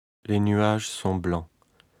Les nuages sont blancs.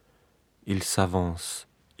 Ils s'avancent,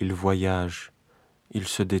 ils voyagent, ils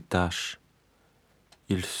se détachent,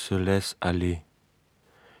 ils se laissent aller,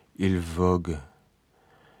 ils voguent,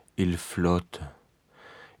 ils flottent,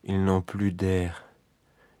 ils n'ont plus d'air,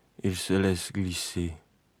 ils se laissent glisser.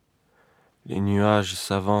 Les nuages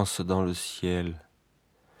s'avancent dans le ciel,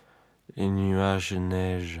 les nuages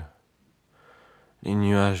neigent, les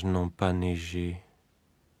nuages n'ont pas neigé,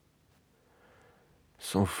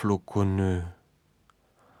 sont floconneux,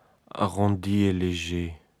 arrondis et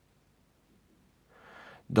légers.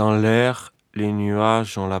 Dans l'air, les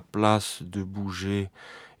nuages ont la place de bouger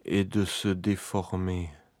et de se déformer.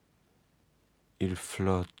 Ils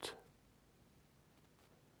flottent.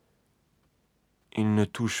 Ils ne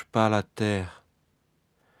touchent pas la terre.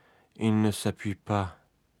 Ils ne s'appuient pas.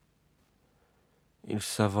 Ils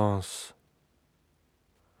s'avancent.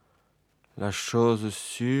 La chose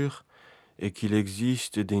sûre est qu'il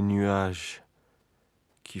existe des nuages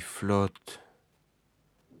qui flottent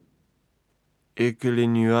et que les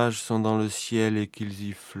nuages sont dans le ciel et qu'ils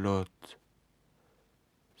y flottent.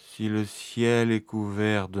 Si le ciel est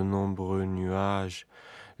couvert de nombreux nuages,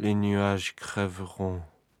 les nuages crèveront.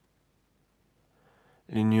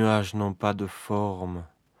 Les nuages n'ont pas de forme,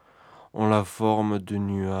 ont la forme de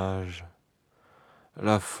nuages,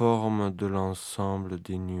 la forme de l'ensemble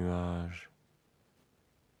des nuages.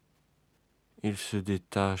 Ils se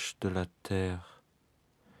détachent de la terre.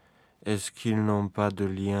 Est-ce qu'ils n'ont pas de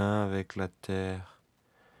lien avec la terre?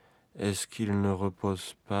 Est-ce qu'ils ne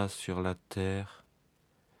reposent pas sur la terre?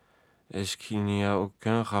 Est-ce qu'il n'y a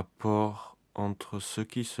aucun rapport entre ce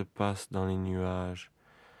qui se passe dans les nuages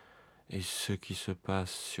et ce qui se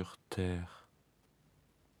passe sur terre?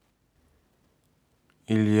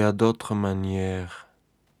 Il y a d'autres manières.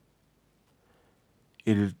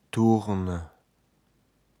 Ils tournent,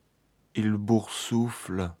 ils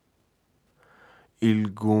boursouflent,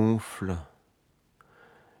 ils gonflent,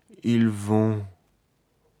 ils vont,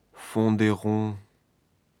 font des ronds,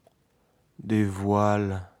 des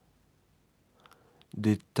voiles,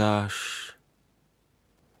 des taches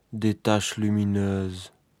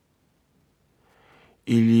lumineuses.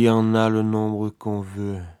 Il y en a le nombre qu'on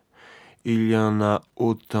veut, il y en a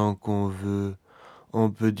autant qu'on veut.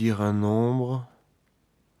 On peut dire un nombre,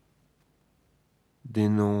 des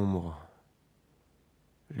nombres,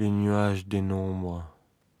 les nuages des nombres.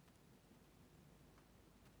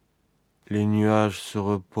 Les nuages se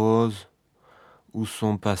reposent, ou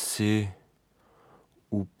sont passés,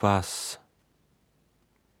 ou passent.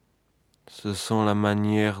 Ce sont la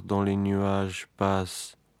manière dont les nuages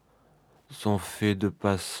passent, sont faits de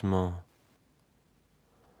passements.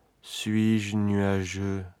 Suis-je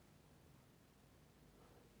nuageux?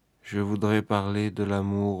 Je voudrais parler de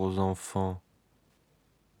l'amour aux enfants.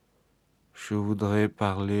 Je voudrais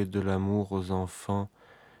parler de l'amour aux enfants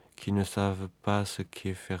qui ne savent pas ce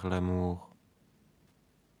qu'est faire l'amour.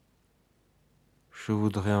 Je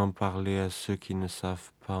voudrais en parler à ceux qui ne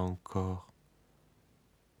savent pas encore.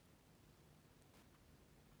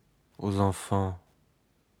 Aux enfants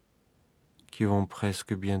qui vont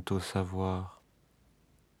presque bientôt savoir.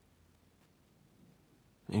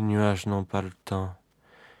 Les nuages n'ont pas le temps,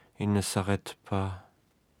 ils ne s'arrêtent pas,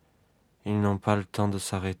 ils n'ont pas le temps de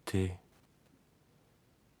s'arrêter.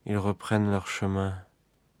 Ils reprennent leur chemin.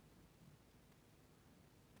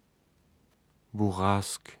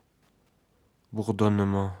 Bourrasque,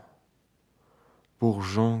 bourdonnement,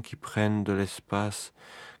 bourgeons qui prennent de l'espace,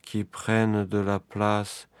 qui prennent de la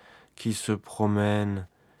place, qui se promènent,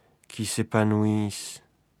 qui s'épanouissent.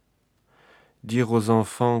 Dire aux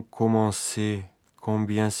enfants comment c'est,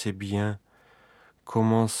 combien c'est bien,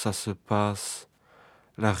 comment ça se passe,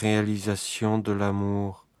 la réalisation de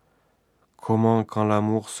l'amour. Comment, quand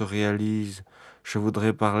l'amour se réalise, je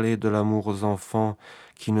voudrais parler de l'amour aux enfants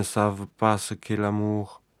qui ne savent pas ce qu'est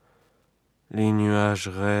l'amour. Les nuages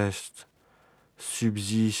restent,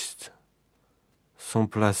 subsistent, sont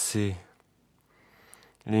placés.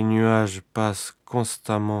 Les nuages passent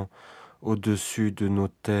constamment au-dessus de nos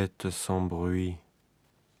têtes sans bruit.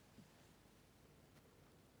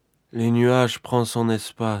 Les nuages prennent son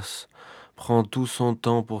espace, prend tout son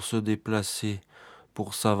temps pour se déplacer,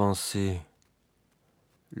 pour s'avancer.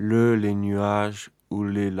 Les nuages ou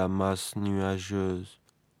la masse nuageuse,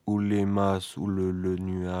 ou les masses ou le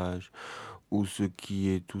nuage, ou ce qui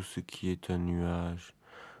est tout ce qui est un nuage,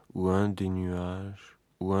 ou un des nuages,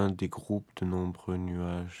 ou un des groupes de nombreux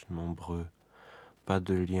nuages nombreux. Pas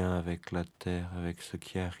de lien avec la terre, avec ce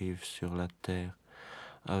qui arrive sur la terre,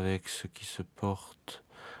 avec ce qui se porte.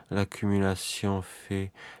 L'accumulation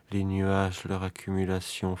fait, les nuages leur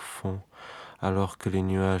accumulation font, alors que les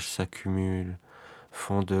nuages s'accumulent.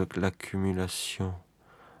 font de l'accumulation.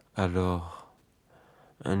 Alors,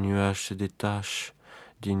 un nuage se détache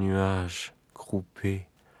des nuages groupés,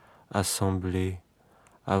 assemblés,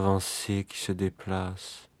 avancés qui se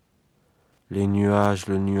déplacent. Les nuages,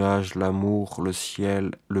 le nuage, l'amour, le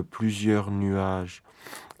ciel, le plusieurs nuages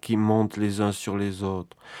qui montent les uns sur les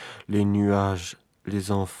autres. Les nuages,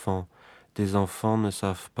 les enfants. Des enfants ne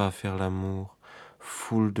savent pas faire l'amour.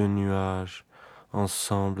 Foule de nuages,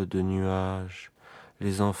 ensemble de nuages.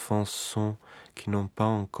 Les enfants sont qui n'ont pas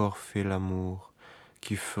encore fait l'amour,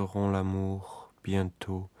 qui feront l'amour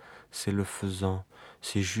bientôt. C'est le faisant,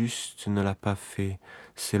 c'est juste ne l'a pas fait,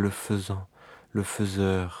 c'est le faisant, le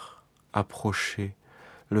faiseur, approché.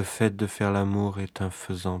 Le fait de faire l'amour est un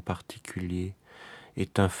faisant particulier,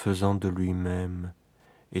 est un faisant de lui-même,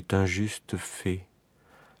 est un juste fait.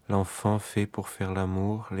 L'enfant fait pour faire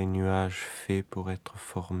l'amour, les nuages faits pour être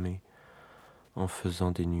formés, en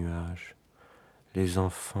faisant des nuages. Les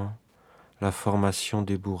enfants, la formation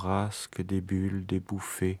des bourrasques, des bulles, des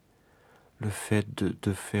bouffées. Le fait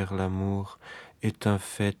de faire l'amour est un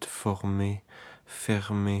fait formé,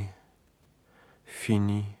 fermé,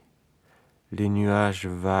 fini. Les nuages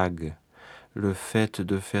vagues, le fait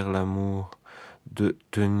de faire l'amour, de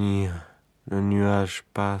tenir. Le nuage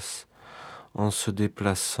passe en se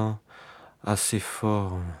déplaçant à ses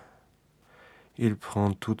formes. Il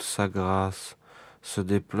prend toute sa grâce, se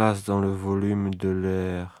déplace dans le volume de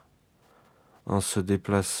l'air. En se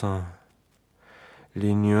déplaçant,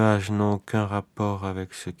 les nuages n'ont aucun rapport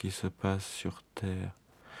avec ce qui se passe sur Terre.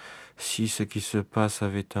 Si ce qui se passe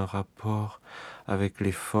avait un rapport avec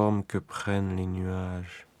les formes que prennent les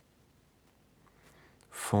nuages,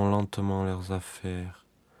 font lentement leurs affaires,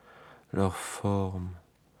 leurs formes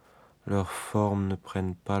ne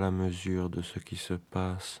prennent pas la mesure de ce qui se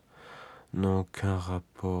passe, n'ont qu'un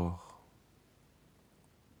rapport.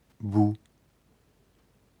 Bout,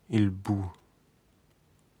 il bout.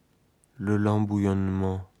 Le lent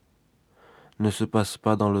bouillonnement ne se passe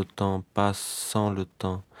pas dans le temps, passe sans le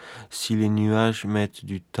temps. Si les nuages mettent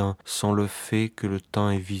du temps, sont le fait que le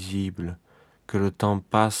temps est visible, que le temps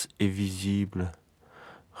passe et visible.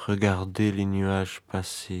 Regardez les nuages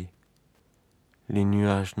passer. Les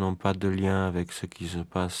nuages n'ont pas de lien avec ce qui se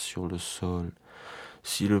passe sur le sol.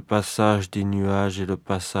 Si le passage des nuages est le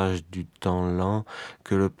passage du temps lent,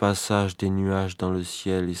 que le passage des nuages dans le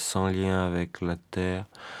ciel est sans lien avec la terre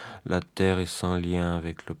est sans lien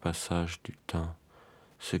avec le passage du temps.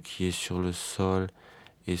 Ce qui est sur le sol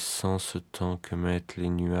est sans ce temps que mettent les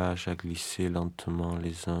nuages à glisser lentement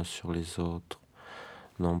les uns sur les autres,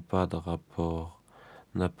 n'a pas de rapport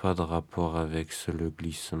avec le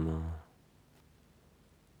glissement.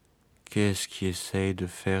 Qu'est-ce qui essaye de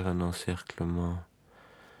faire un encerclement?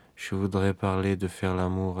 Je voudrais parler de faire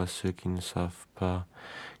l'amour à ceux qui ne savent pas,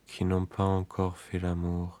 qui n'ont pas encore fait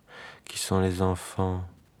l'amour, qui sont les enfants,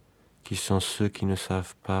 qui sont ceux qui ne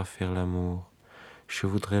savent pas faire l'amour. Je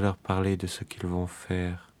voudrais leur parler de ce qu'ils vont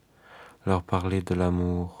faire, leur parler de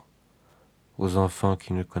l'amour. Aux enfants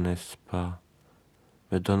qui ne connaissent pas,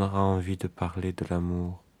 me donnera envie de parler de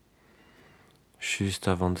l'amour, juste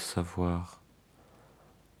avant de savoir.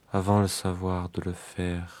 Avant le savoir de le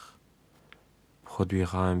faire,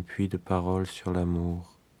 produira un puits de paroles sur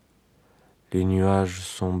l'amour. Les nuages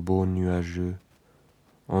sont beaux nuageux,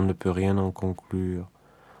 on ne peut rien en conclure,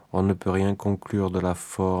 on ne peut rien conclure de la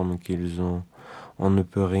forme qu'ils ont, on ne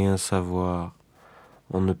peut rien savoir,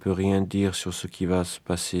 on ne peut rien dire sur ce qui va se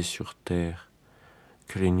passer sur terre,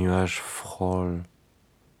 que les nuages frôlent,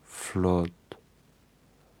 flottent.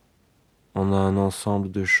 On a un ensemble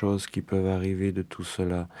de choses qui peuvent arriver de tout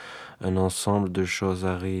cela. Un ensemble de choses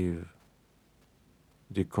arrivent,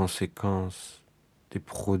 des conséquences, des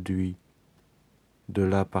produits, de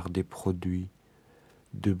là par des produits,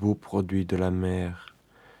 de beaux produits de la mer,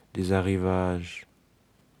 des arrivages,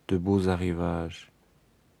 de beaux arrivages.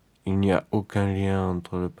 Il n'y a aucun lien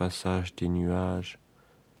entre le passage des nuages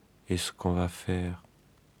et ce qu'on va faire.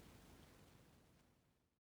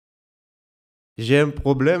 J'ai un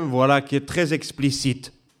problème, voilà, qui est très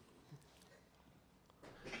explicite.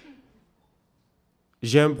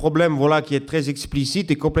 J'ai un problème, voilà, qui est très explicite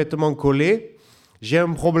et complètement collé. J'ai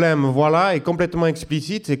un problème, voilà, et complètement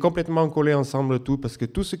explicite, c'est complètement collé ensemble tout, parce que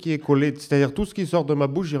tout ce qui est collé, c'est-à-dire tout ce qui sort de ma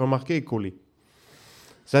bouche, j'ai remarqué, est collé.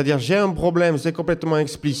 C'est-à-dire, j'ai un problème, c'est complètement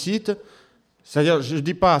explicite. C'est-à-dire, je ne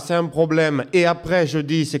dis pas c'est un problème et après je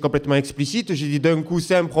dis c'est complètement explicite. J'ai dit d'un coup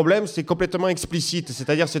c'est un problème, c'est complètement explicite.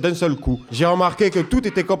 C'est-à-dire c'est d'un seul coup. J'ai remarqué que tout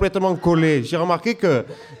était complètement collé. J'ai remarqué que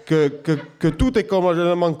tout est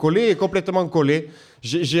complètement collé et complètement collé.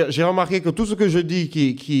 J'ai remarqué que tout ce que je dis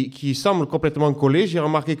qui semble complètement collé, j'ai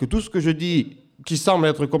remarqué que tout ce que je dis qui semble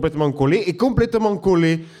être complètement collé est complètement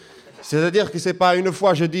collé. C'est-à-dire que c'est pas une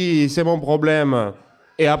fois je dis c'est mon problème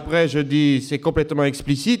et après je dis c'est complètement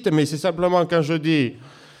explicite, mais c'est simplement quand je dis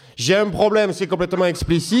j'ai un problème, c'est complètement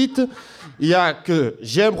explicite, il y a que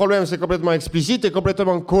j'ai un problème, c'est complètement explicite et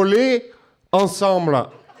complètement collé ensemble.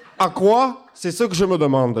 À quoi? C'est ce que je me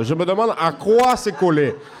demande. Je me demande à quoi c'est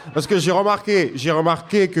collé. Parce que j'ai remarqué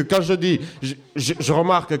que quand je dis, je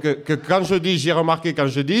remarque que quand je dis, j'ai remarqué quand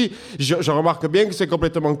je dis, je remarque bien que c'est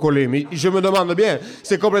complètement collé. Mais je me demande bien,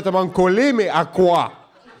 c'est complètement collé, mais à quoi?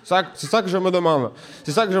 C'est ça que je me demande.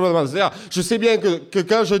 C'est ça que je me demande. C'est-à-dire, je sais bien que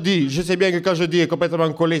quand je dis est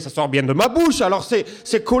complètement collé, ça sort bien de ma bouche. Alors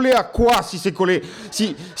c'est collé à quoi si c'est collé?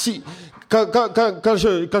 Quand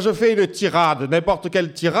je fais une tirade, n'importe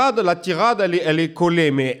quelle tirade, la tirade, elle est collée.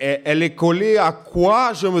 Mais elle est collée à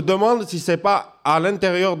quoi? Je me demande si c'est pas à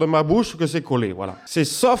l'intérieur de ma bouche que c'est collé. Voilà. C'est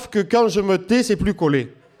sauf que quand je me tais, c'est plus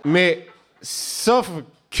collé. Mais sauf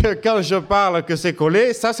que quand je parle que c'est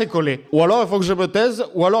collé, ça c'est collé. Ou alors il faut que je me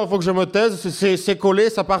taise, c'est collé,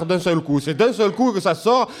 ça part d'un seul coup. C'est d'un seul coup que ça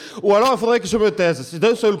sort, ou alors il faudrait que je me taise. C'est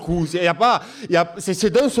d'un seul coup. C'est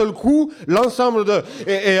d'un seul coup l'ensemble de...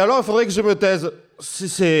 Et alors il faudrait que je me taise.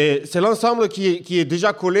 C'est l'ensemble qui est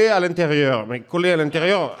déjà collé à l'intérieur. Mais collé à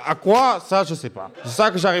l'intérieur, à quoi? Ça, je sais pas. C'est ça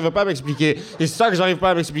que j'arrive pas à m'expliquer. Et c'est ça que j'arrive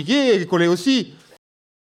pas à m'expliquer et collé aussi.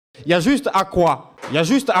 Il y a juste à quoi.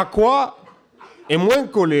 Et moins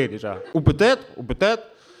collé déjà. Ou peut-être,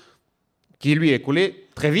 qui lui est collé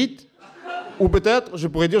très vite, ou peut-être, je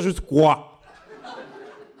pourrais dire juste quoi.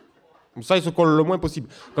 Comme ça, il se colle le moins possible.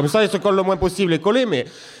 Et collé,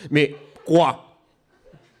 mais quoi.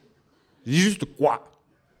 Je dis juste quoi.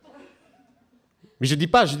 Mais je dis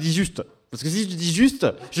pas, je dis juste. Parce que si je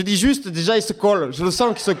dis juste, déjà il se colle. Je le sens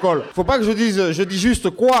qu'il se colle. Faut pas que je dise, je dis juste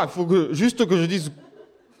quoi. Il faut juste que je dise.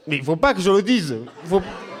 Mais il faut pas que je le dise.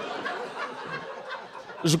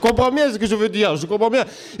 Je comprends bien ce que je veux dire,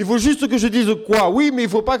 Il faut juste que je dise quoi. Oui, mais il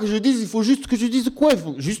faut pas que je dise, il faut juste que je dise quoi.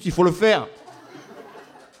 Il faut le faire.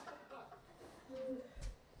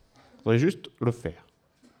 Il faudrait juste le faire.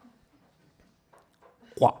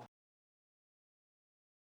 Quoi.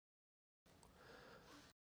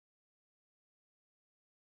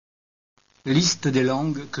 Liste des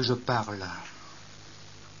langues que je parle.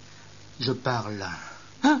 Je parle.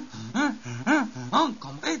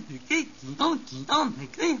 Encombré, éduqué, qui en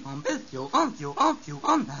écrit, en bestiaux, en artio,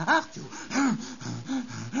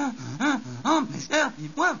 en mégère,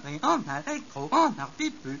 ivoiré, en alecro, en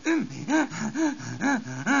artiple humé,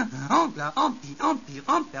 en glas, en pire,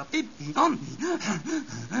 en perpipi, en mi,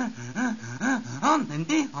 en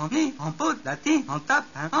ennemi, en mi, en potelati, en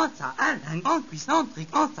tapin, en sahaling, en cuisson,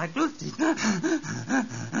 tric, en saglouside,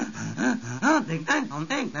 en déglin,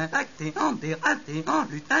 lacté, en dératé, en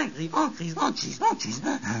lutin, gris, en crise, en cheese,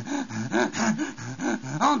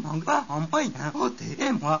 en angla, en moyen, ôté,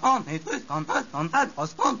 et moi, en étrusque, en os, en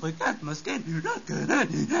atroce, en trucade, mosquée, du lac,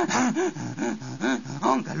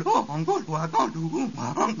 en gallo, en gaulois, en loup,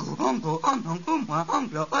 moi, en go, en ango, moi, en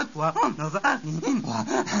toi, en ovarine, moi,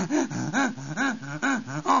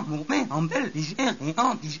 en mourmé, en belligéré,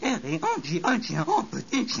 en digéré, en chien, en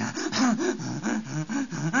petit chien,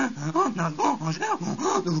 en argon, en gergon,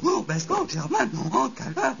 en doubourg, en germanon, en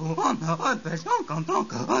calavo, en europe, en canton,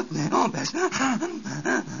 carotte, mais en bêche,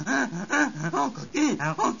 en coquille,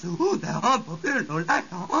 en soude, en popule, au lac,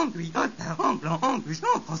 en guillotte, en blanc, en guiche,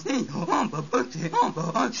 en francillo, en boboché, en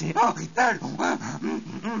boroché, en ritalon,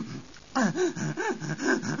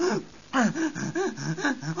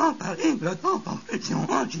 en Paris, en Pampulsion,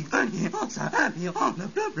 en gigolier, en salamir, en bleu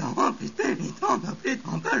blanc, en pistélite, en oblite,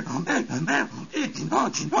 en belle, mer, en pitine,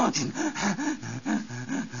 en chin, en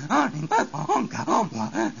ligne, en gars, en moi,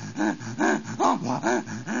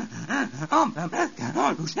 en bamesque,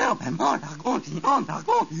 en louchère, même en largondi, en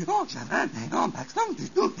chaval, en baxon du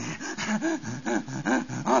tout,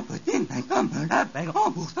 en petite, comme la belle, en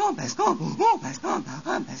bourse, en besque, en bourbon, besque, en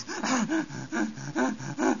arabesque,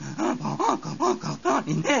 en carton,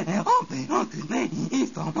 linéaire, en paix, en cumé,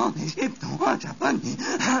 uniforme, en Égypte, en japonais,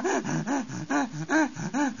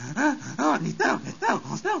 en leader,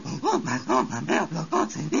 en sœur, en maçon, ma mère, bloquant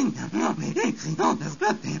ses lignes, en médécrit, en neuf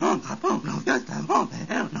glotté, en drapeau, blanc, vieux, en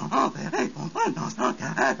verre, en verre, contre danse, en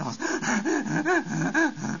caradance,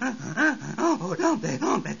 en hollandais,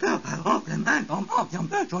 en bêteur, en fleming, en viande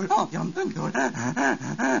de jol, en viande de violin,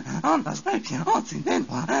 en chien, en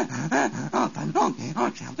sudénois, en panlangue,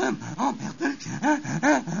 en chair de main, en mère de chien,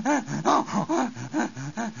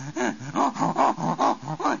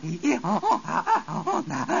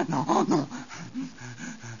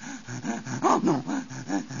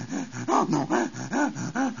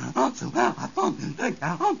 en souverain, en de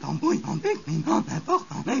 40, en bouille, en décline, en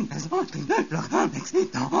minutes, leur grande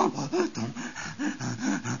excitant en breton.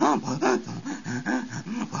 En breton.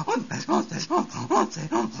 Voir une patience, tâchement, français,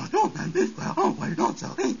 en journal du soir, en voyant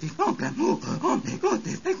sorrifique, en glamour, en égo,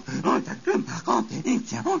 défectueux, en calcul, marquant,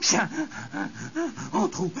 énigtien, en chien, en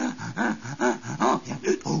trou, en bien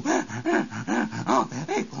du trou, en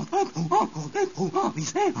verré contre trou, en cours des trous, en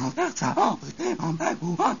vissé, en versa, en buté, en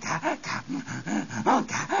bagou, en caca, en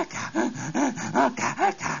caca, en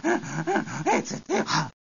caca, etc.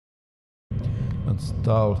 And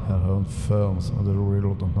stout her own firms and the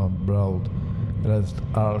riddled on her broad, lest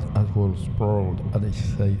art at will sprawled, and they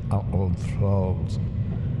say our own throats.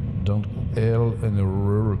 Don't ill in a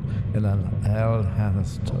rule, and an ill hand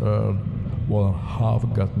stirred, while half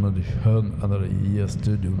got muddy hun under the years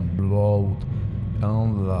to do blood.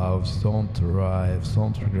 And love, don't thrive,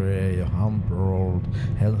 don't grey, unbroad,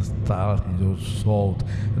 hell start in your salt,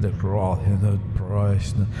 and the wrath in the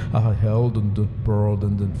price. I held in the broad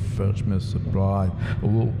and then fetch me supply.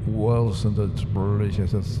 Wells and the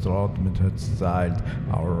delicious instrument had styled,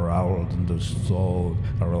 I rolled in the soul,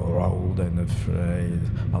 I rolled in the phrase,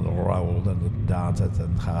 and rolled in the dances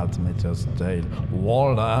and had me just stayed.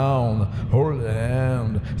 Wall down, hold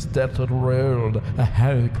hand, stepped to the railed, a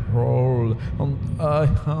heavy crawl, and I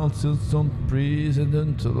answered some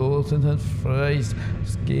president to those in that phrase,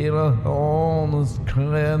 scale on,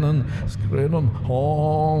 screaming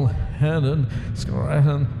on, heading,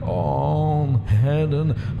 screaming on,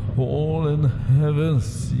 heading, all in heaven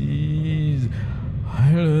seas,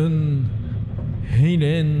 island,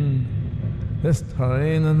 hidden, the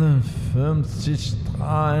strain and the 50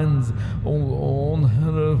 strands, all on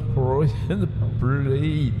her voice in the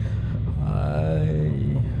play. Hi,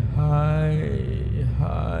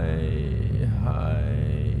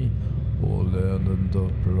 all land and the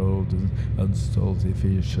blood and salty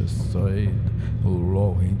fishes strayed,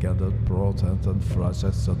 rowing at the protest and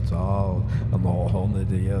flashes at all, and all on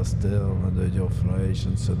the year still, and the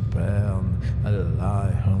euphrations and pain, and the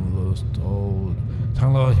lie and loose told.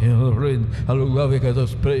 Tell I hear rain, I love it at the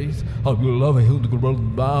space, I love it to go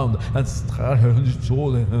bound, and start her in the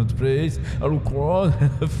shoulder and praise, I will crawl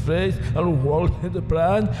in the face, I will walk in the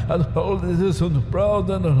plan, and hold this on the proud,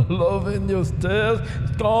 and love in your stairs,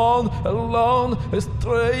 gone, alone,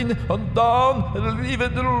 strain, and down, and leave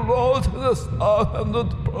it alone to the sun and the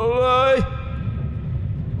play.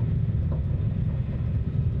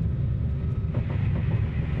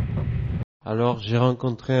 Alors j'ai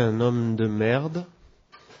rencontré un homme de merde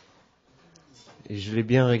et je l'ai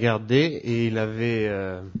bien regardé et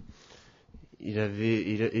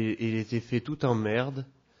il était fait tout en merde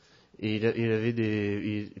et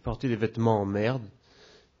il portait des vêtements en merde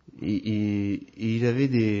et il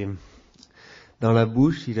avait dans la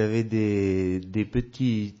bouche il avait des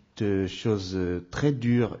petites choses très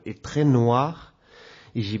dures et très noires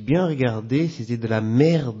et j'ai bien regardé, c'était de la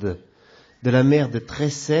merde très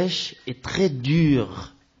sèche et très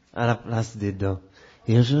dure à la place des dents.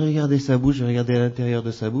 Et je regardais sa bouche, je regardais à l'intérieur de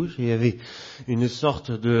sa bouche, et il y avait une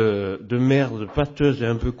sorte de merde pâteuse et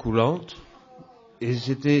un peu coulante, et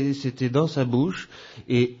c'était dans sa bouche,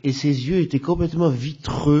 et ses yeux étaient complètement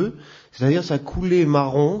vitreux, c'est-à-dire ça coulait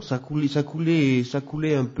marron, ça coulait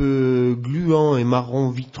un peu gluant et marron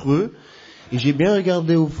vitreux, et j'ai bien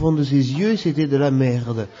regardé au fond de ses yeux, et c'était de la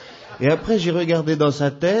merde. Et après j'ai regardé dans sa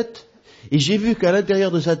tête, et j'ai vu qu'à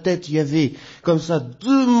l'intérieur de sa tête, il y avait comme ça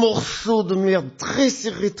 2 morceaux de merde très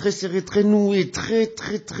serrés, très noués, très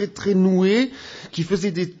noués, qui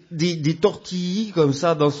faisaient des tortilles comme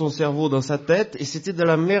ça dans son cerveau, dans sa tête, et c'était de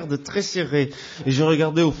la merde très serrée. Et je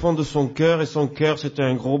regardais au fond de son cœur, et son cœur c'était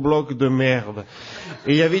un gros bloc de merde.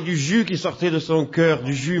 Et il y avait du jus qui sortait de son cœur,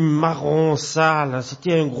 du jus marron, sale,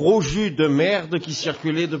 c'était un gros jus de merde qui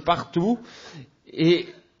circulait de partout, et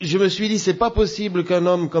je me suis dit, c'est pas possible qu'un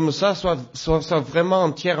homme comme ça soit vraiment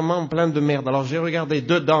entièrement plein de merde. Alors j'ai regardé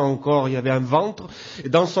dedans encore, il y avait un ventre, et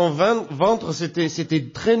dans son ventre c'était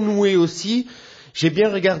très noué aussi. J'ai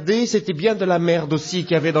bien regardé, c'était bien de la merde aussi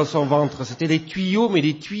qu'il y avait dans son ventre. C'était des tuyaux, mais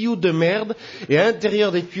des tuyaux de merde. Et à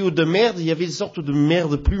l'intérieur des tuyaux de merde, il y avait une sorte de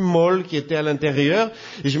merde plus molle qui était à l'intérieur.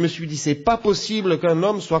 Et je me suis dit, c'est pas possible qu'un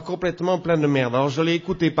homme soit complètement plein de merde. Alors je l'ai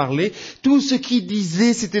écouté parler. Tout ce qu'il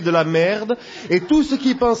disait, c'était de la merde. Et tout ce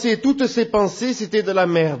qu'il pensait, toutes ses pensées, c'était de la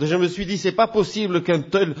merde. Je me suis dit, c'est pas possible qu'un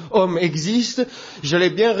tel homme existe. Je l'ai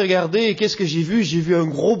bien regardé et qu'est-ce que j'ai vu? J'ai vu un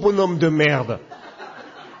gros bonhomme de merde.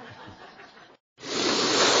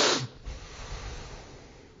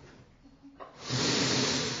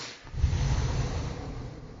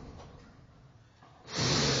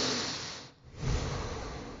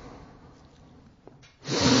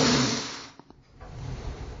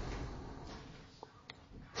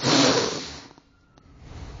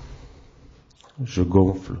 Je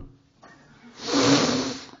gonfle.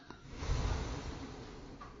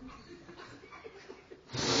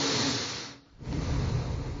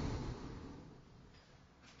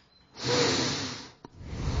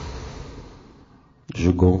 Je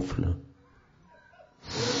gonfle.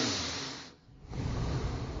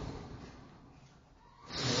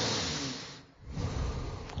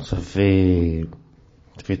 Ça fait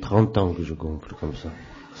 30 ans que je gonfle comme ça.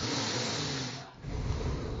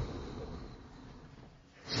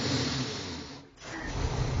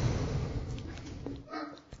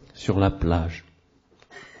 Sur la plage.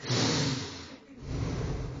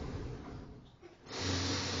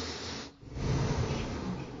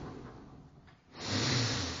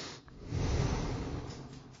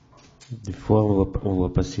 Des fois, on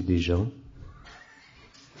voit passer des gens.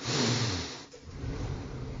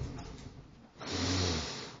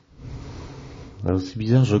 Alors c'est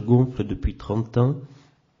bizarre, je gonfle depuis 30 ans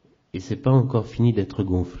et c'est pas encore fini d'être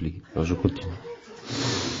gonflé. Alors je continue.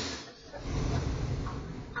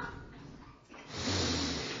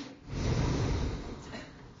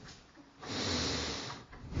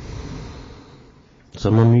 Ça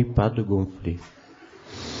m'ennuie pas de gonfler.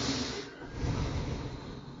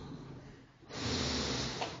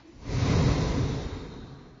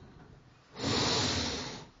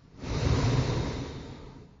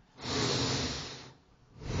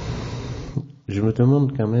 Je me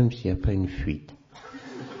demande quand même s'il n'y a pas une fuite.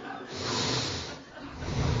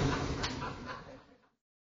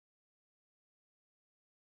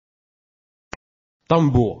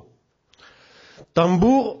 Tambour.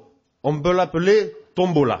 Tambour, on peut l'appeler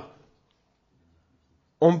tombola.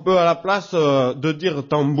 On peut à la place de dire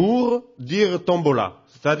tambour, dire tombola.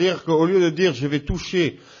 C'est-à-dire qu'au lieu de dire je vais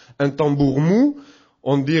toucher un tambour mou,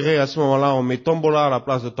 on dirait à ce moment-là, on met tombola à la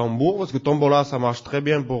place de tambour, parce que tombola ça marche très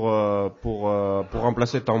bien pour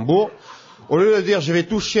remplacer tambour. Au lieu de dire je vais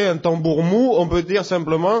toucher un tambour mou, on peut dire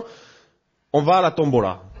simplement on va à la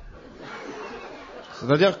tombola.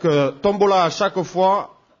 C'est-à-dire que tombola à chaque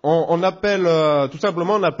fois, on appelle tout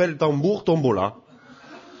simplement on appelle tambour tombola.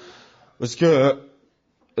 Parce que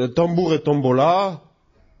tambour et tombola,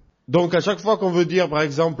 donc à chaque fois qu'on veut dire par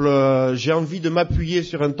exemple j'ai envie de m'appuyer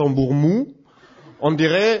sur un tambour mou, on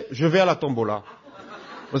dirait je vais à la tombola.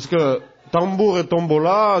 Parce que tambour et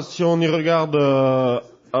tombola, si on y regarde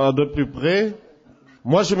de plus près,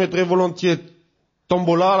 moi je mettrais volontiers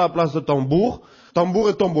tombola à la place de tambour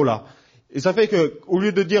et tombola. Et ça fait que, au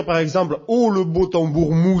lieu de dire par exemple oh le beau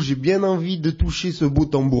tambour mou, j'ai bien envie de toucher ce beau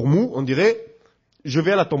tambour mou, on dirait je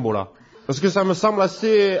vais à la tombola. Parce que ça me semble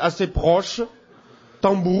assez proche.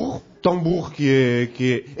 Tambour qui est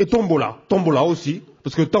et tombola aussi.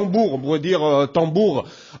 Parce que tambour, on pourrait dire tambour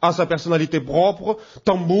a sa personnalité propre.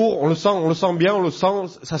 Tambour, on le sent bien,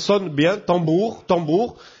 ça sonne bien. Tambour,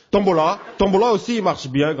 tombola aussi, il marche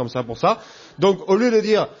bien comme ça pour ça. Donc au lieu de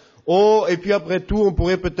dire oh et puis après tout, on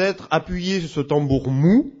pourrait peut-être appuyer sur ce tambour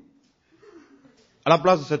mou. À la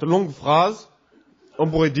place de cette longue phrase, on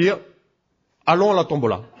pourrait dire allons à la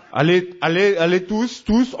tombola. Allez tous,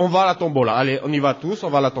 on va à la tombola. Allez, on y va tous, on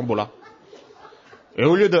va à la tombola. Et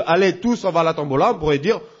au lieu de allez tous, on va à la tombola, on pourrait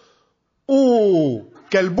dire oh,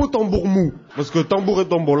 quel beau tambour mou. Parce que tambour et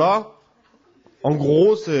tombola, en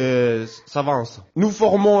gros, ça va ensemble. Nous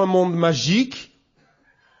formons un monde magique.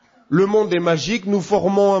 Le monde est magique, nous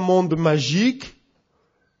formons un monde magique.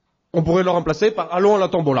 On pourrait le remplacer par allons à la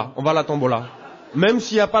tombola. On va à la tombola. Même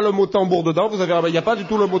s'il n'y a pas le mot tambour dedans, vous avez, il n'y a pas du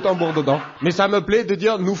tout le mot tambour dedans. Mais ça me plaît de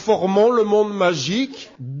dire nous formons le monde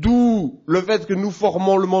magique, d'où le fait que nous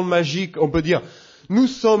formons le monde magique, on peut dire nous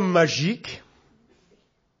sommes magiques.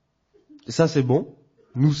 Et ça c'est bon.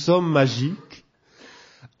 Nous sommes magiques.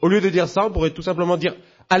 Au lieu de dire ça, on pourrait tout simplement dire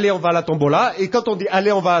allez on va à la tombola. Et quand on dit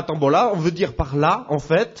allez on va à la tombola, on veut dire par là, en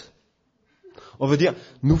fait, on veut dire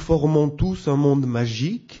nous formons tous un monde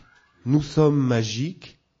magique, nous sommes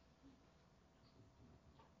magiques.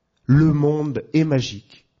 Le monde est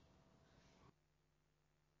magique.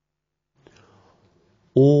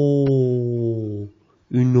 Oh,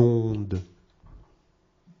 une onde.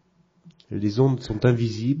 Les ondes sont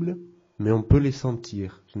invisibles, mais on peut les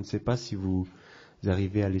sentir. Je ne sais pas si vous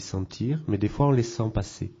arrivez à les sentir, mais des fois on les sent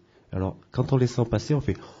passer. Alors, quand on les sent passer, on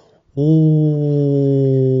fait oh,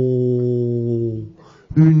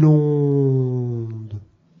 une onde.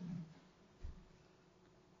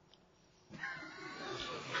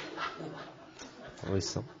 On les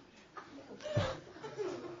sent.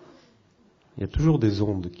 Il y a toujours des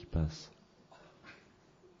ondes qui passent.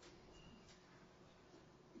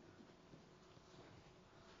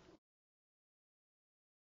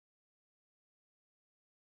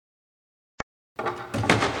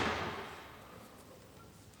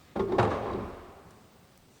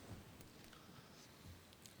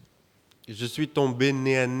 Je suis tombé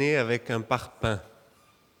nez à nez avec un parpaing.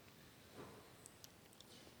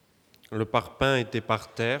 Le parpaing était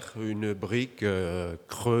par terre, une brique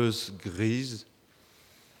creuse, grise.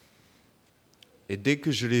 Et dès que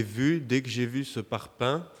je l'ai vu, dès que j'ai vu ce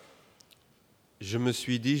parpaing, je me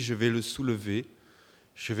suis dit, je vais le soulever,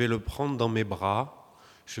 je vais le prendre dans mes bras,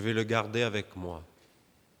 je vais le garder avec moi.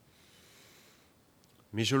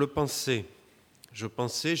 Mais je le pensais,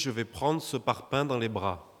 je vais prendre ce parpaing dans les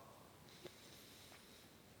bras.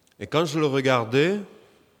 Et quand je le regardais,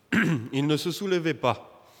 il ne se soulevait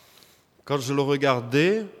pas. Quand je le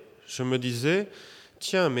regardais, je me disais,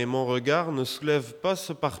 tiens, mais mon regard ne soulève pas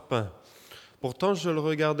ce parpaing. Pourtant, je le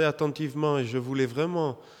regardais attentivement et je voulais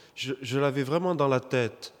vraiment, je l'avais vraiment dans la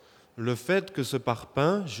tête. Le fait que ce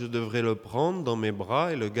parpaing, je devrais le prendre dans mes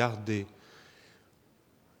bras et le garder.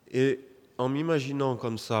 Et en m'imaginant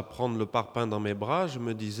comme ça, prendre le parpaing dans mes bras, je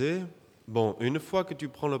me disais, bon, une fois que tu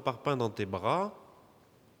prends le parpaing dans tes bras,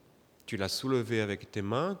 tu l'as soulevé avec tes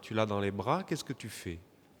mains, tu l'as dans les bras, qu'est-ce que tu fais ?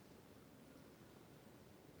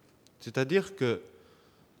 C'est-à-dire que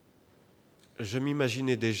je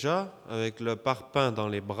m'imaginais déjà, avec le parpaing dans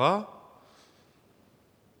les bras,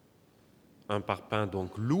 un parpaing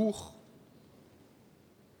donc lourd,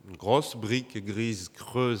 une grosse brique grise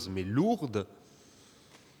creuse mais lourde,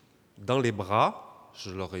 dans les bras,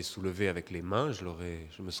 je l'aurais soulevé avec les mains,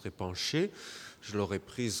 je me serais penché, je l'aurais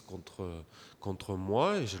prise contre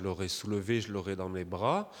moi, et je l'aurais soulevée, je l'aurais dans mes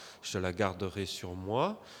bras, je la garderais sur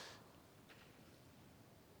moi,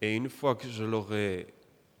 et une fois que je l'aurais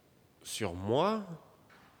sur moi,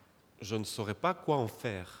 je ne saurais pas quoi en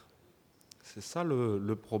faire. C'est ça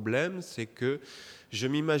le problème, c'est que je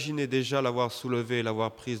m'imaginais déjà l'avoir soulevée,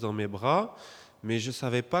 l'avoir prise dans mes bras, mais je ne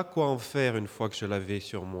savais pas quoi en faire une fois que je l'avais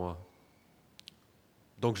sur moi.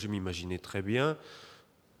 Donc je m'imaginais très bien,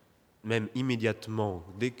 même immédiatement,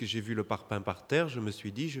 dès que j'ai vu le parpaing par terre, je me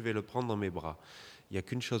suis dit, je vais le prendre dans mes bras. Il n'y a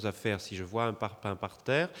qu'une chose à faire, si je vois un parpaing par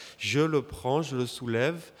terre, je le prends, je le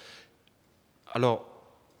soulève. Alors,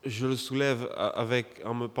 je le soulève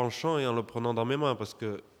en me penchant et en le prenant dans mes mains, parce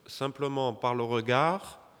que simplement par le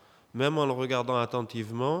regard, même en le regardant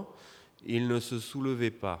attentivement, il ne se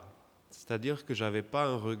soulevait pas. C'est-à-dire que je n'avais pas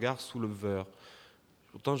un regard souleveur.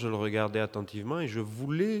 Pourtant, je le regardais attentivement et je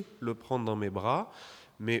voulais le prendre dans mes bras,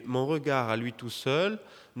 mais mon regard à lui tout seul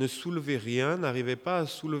ne soulevait rien, n'arrivait pas à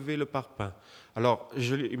soulever le parpaing. Alors,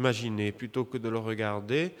 je l'imaginais, plutôt que de le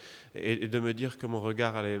regarder et de me dire que mon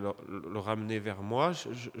regard allait le ramener vers moi,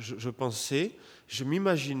 je pensais, je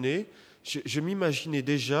m'imaginais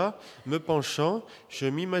déjà me penchant, je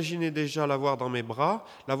m'imaginais déjà l'avoir dans mes bras,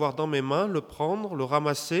 l'avoir dans mes mains, le prendre, le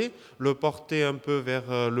ramasser, le porter un peu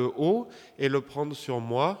vers le haut et le prendre sur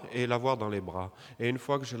moi et l'avoir dans les bras. Et une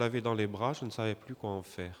fois que je l'avais dans les bras, je ne savais plus quoi en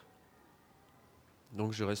faire.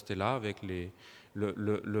 Donc je restais là avec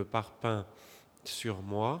le parpaing sur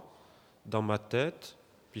moi, dans ma tête,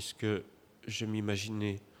 puisque je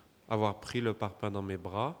m'imaginais avoir pris le parpaing dans mes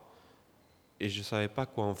bras, et je ne savais pas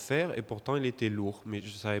quoi en faire, et pourtant il était lourd. Mais je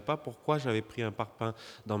ne savais pas pourquoi j'avais pris un parpaing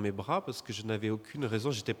dans mes bras, parce que je n'avais aucune raison.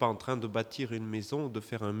 Je n'étais pas en train de bâtir une maison ou de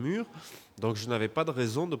faire un mur, donc je n'avais pas de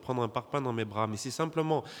raison de prendre un parpaing dans mes bras. Mais c'est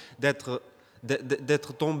simplement d'être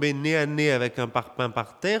tombé nez à nez avec un parpaing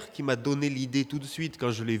par terre qui m'a donné l'idée tout de suite.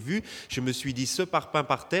 Quand je l'ai vu, je me suis dit, ce parpaing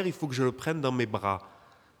par terre, il faut que je le prenne dans mes bras.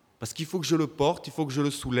 Parce qu'il faut que je le porte, il faut que je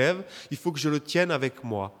le soulève, il faut que je le tienne avec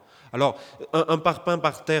moi. Alors, un parpaing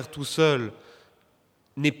par terre tout seul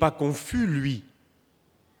n'est pas confus, lui.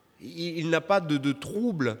 Il n'a pas de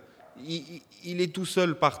trouble. Il est tout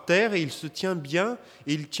seul par terre et il se tient bien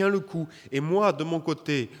et il tient le coup. Et moi, de mon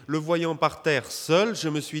côté, le voyant par terre seul, je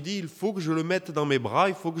me suis dit, il faut que je le mette dans mes bras,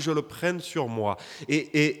 il faut que je le prenne sur moi.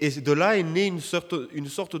 Et de là est née une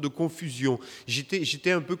sorte de confusion.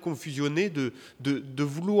 J'étais un peu confusionné de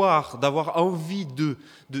vouloir, d'avoir envie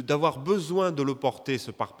d'avoir besoin de le porter, ce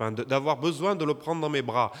parpaing, d'avoir besoin de le prendre dans mes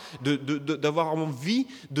bras, d'avoir envie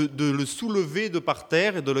de le soulever de par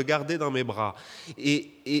terre et de le garder dans mes bras.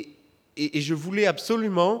 Et je voulais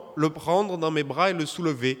absolument le prendre dans mes bras et le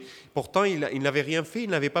soulever. Pourtant, il n'avait rien fait, il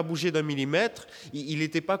n'avait pas bougé d'un millimètre, il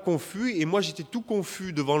n'était pas confus, et moi j'étais tout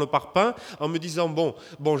confus devant le parpaing en me disant, bon,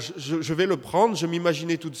 je vais le prendre, je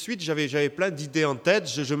m'imaginais tout de suite, j'avais plein d'idées en tête,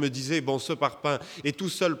 je me disais, bon, ce parpaing est tout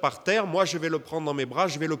seul par terre, moi je vais le prendre dans mes bras,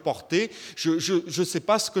 je vais le porter, je ne sais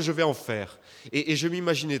pas ce que je vais en faire. Et je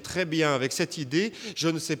m'imaginais très bien avec cette idée, je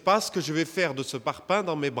ne sais pas ce que je vais faire de ce parpaing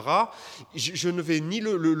dans mes bras, je ne vais ni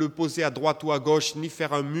le poser à droite ou à gauche, ni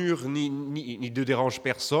faire un mur, ni de dérange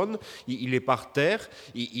personne. il est par terre,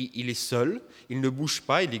 il est seul, il ne bouge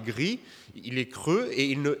pas, il est gris, il est creux et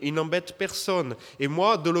il n'embête personne. Et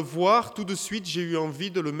moi, de le voir, tout de suite, j'ai eu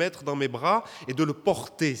envie de le mettre dans mes bras et de le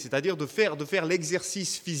porter, c'est-à-dire de faire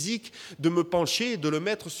l'exercice physique, de me pencher et de le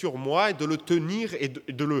mettre sur moi et de le tenir et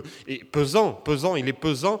pesant, il est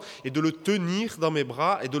pesant, et de le tenir dans mes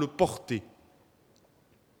bras et de le porter.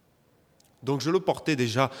 Donc je le portais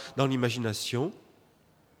déjà dans l'imagination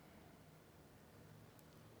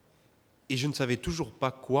et je ne savais toujours pas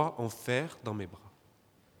quoi en faire dans mes bras.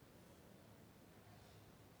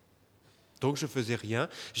 Donc je faisais rien,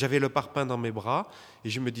 j'avais le parpaing dans mes bras et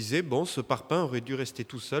je me disais, bon, ce parpaing aurait dû rester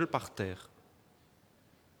tout seul par terre.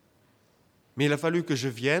 Mais il a fallu que je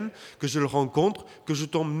vienne, que je le rencontre, que je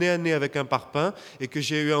tombe nez à nez avec un parpaing et que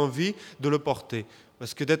j'ai eu envie de le porter.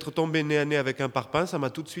 Parce que d'être tombé nez à nez avec un parpaing, ça m'a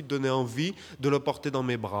tout de suite donné envie de le porter dans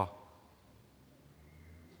mes bras.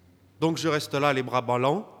 Donc je reste là, les bras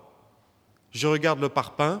ballants, je regarde le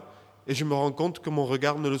parpaing et je me rends compte que mon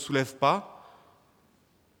regard ne le soulève pas.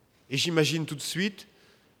 Et j'imagine tout de suite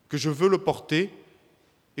que je veux le porter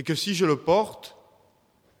et que si je le porte,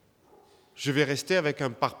 je vais rester avec un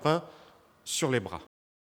parpaing sur les bras.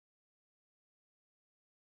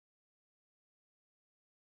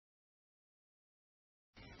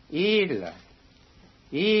 Il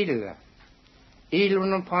où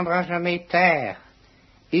l'on ne prendra jamais terre,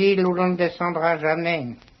 il où l'on ne descendra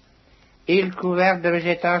jamais, il couvert de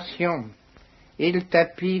végétation, il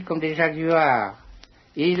tapis comme des jaguars,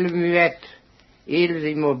 îles muettes, îles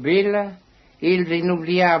immobiles, îles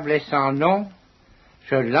inoubliables et sans nom,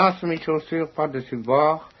 je lance mes chaussures par-dessus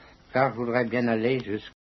bord, car je voudrais bien aller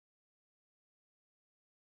jusqu'à...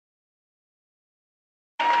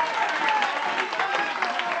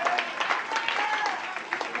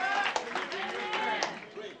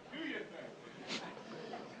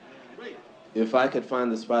 If I could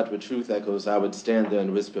find the spot where truth echoes, I would stand there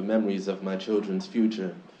and whisper memories of my children's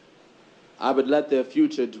future. I would let their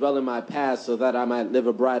future dwell in my past so that I might live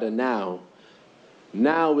a brighter now.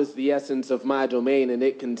 Now is the essence of my domain, and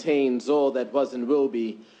it contains all that was and will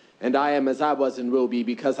be. And I am as I was and will be,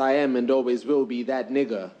 because I am and always will be that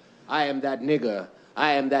nigger. I am that nigger.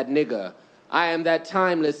 I am that nigger. I am that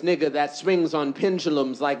timeless nigger that swings on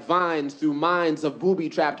pendulums like vines through minds of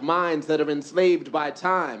booby-trapped minds that are enslaved by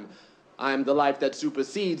time. I am the life that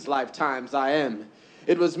supersedes lifetimes, I am.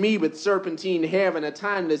 It was me with serpentine hair and a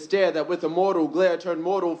timeless stare that with a mortal glare turned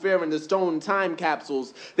mortal fear into stone time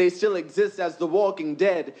capsules. They still exist as the walking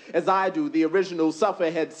dead, as I do, the original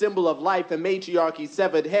sufferhead, symbol of life and matriarchy,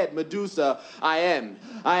 severed head, Medusa. I am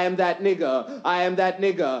that nigger. I am that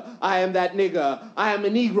nigger. I am that nigger. I am a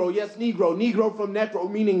Negro, yes, Negro. Negro from necro,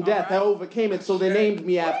 meaning death. I overcame it, so they named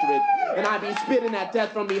me after it. And I be spitting at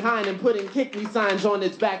death from behind and putting kick me signs on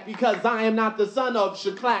its back, because I am not the son of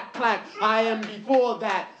Shaklack Clack. I am before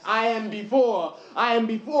that. I am before. I am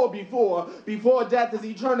before. Before death is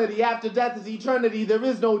eternity. After death is eternity. There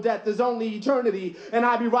is no death. There's only eternity. And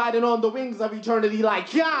I be riding on the wings of eternity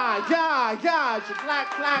like, yeah, shaklack,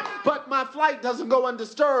 clack. But my flight doesn't go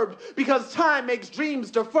undisturbed because time makes dreams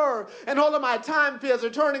defer. And all of my time fears are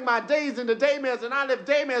turning my days into daymares. And I live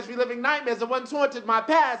daymares, reliving nightmares that once haunted my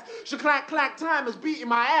past. Shaklack, clack, time is beating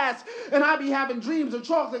my ass. And I be having dreams of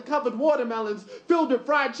chocolate-covered watermelons filled with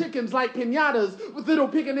fried chickens like piñatas, with little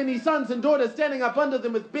pickaninny sons and daughters standing up under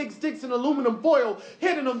them with big sticks and aluminum foil,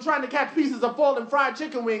 hitting them trying to catch pieces of fallen fried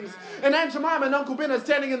chicken wings. And Aunt Jemima and Uncle Ben are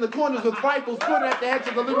standing in the corners with rifles pointed at the heads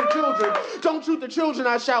of the little children. Don't shoot the children,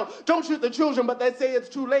 I shout. Don't shoot the children, but they say it's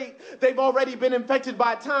too late. They've already been infected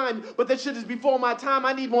by time, but this shit is before my time.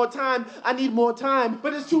 I need more time. I need more time.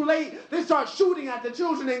 But it's too late. They start shooting at the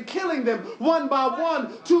children and killing them 1 by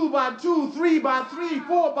 1, 2 by 2, 3 by 3,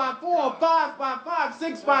 4 by 4, 5 by 5,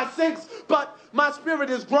 6 by 6. But my spirit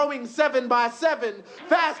is growing 7 by 7,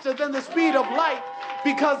 faster than the speed of light,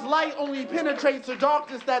 because light only penetrates the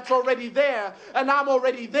darkness that's already there, and I'm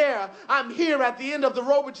already there. I'm here at the end of the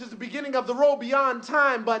road, which is the beginning of the road beyond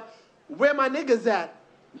time, but where my niggas at?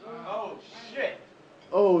 Oh, shit.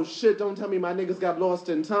 Oh, shit, don't tell me my niggas got lost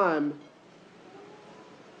in time.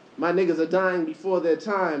 My niggas are dying before their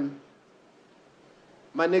time.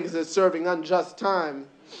 My niggas are serving unjust time.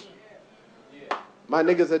 My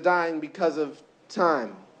niggas are dying because of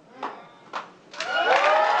time.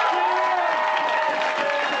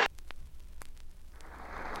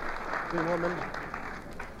 Woman.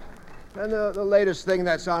 And the latest thing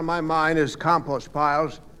that's on my mind is compost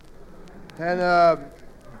piles. And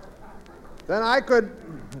then I could,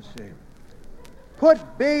 let's see, put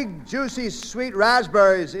big, juicy, sweet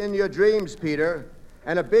raspberries in your dreams, Peter.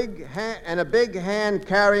 and a big hand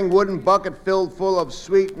carrying wooden bucket filled full of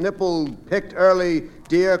sweet nipple-picked early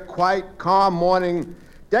deer, quite calm morning.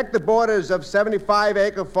 Deck the borders of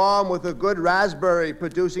 75-acre farm with a good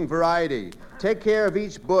raspberry-producing variety. Take care of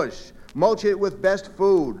each bush. Mulch it with best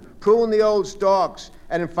food. Prune the old stalks.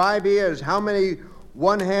 And in 5 years, how many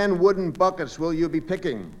one-hand wooden buckets will you be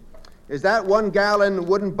picking? Is that 1 gallon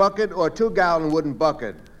wooden bucket or 2 gallon wooden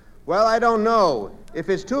bucket? Well, I don't know. If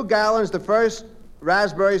it's 2 gallons, the first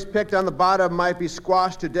raspberries picked on the bottom might be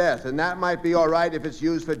squashed to death, and that might be all right if it's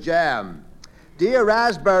used for jam. Dear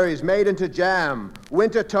raspberries made into jam,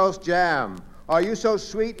 winter toast jam, are you so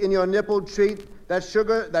sweet in your nipple treat that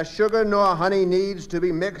sugar nor honey needs to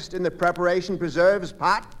be mixed in the preparation preserves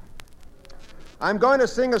pot? I'm going to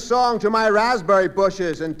sing a song to my raspberry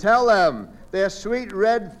bushes and tell them their sweet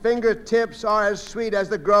red fingertips are as sweet as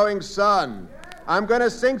the growing sun. I'm going to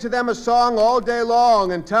sing to them a song all day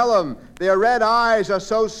long and tell them their red eyes are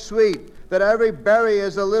so sweet that every berry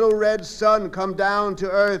is a little red sun come down to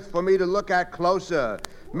earth for me to look at closer.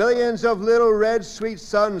 Millions of little red sweet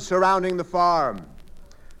suns surrounding the farm.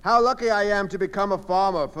 How lucky I am to become a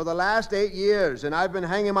farmer for the last 8 years, and I've been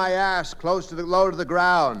hanging my ass close to low to the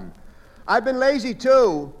ground. I've been lazy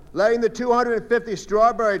too, letting the 250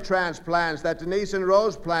 strawberry transplants that Denise and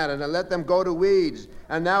Rose planted and let them go to weeds,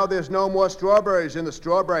 and now there's no more strawberries in the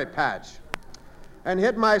strawberry patch. And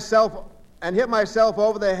hit myself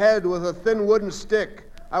over the head with a thin wooden stick.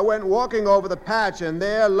 I went walking over the patch, and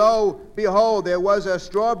there, lo, behold, there was a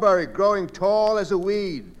strawberry growing tall as a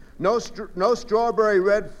weed. No strawberry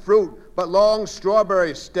red fruit, but long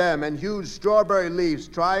strawberry stem and huge strawberry leaves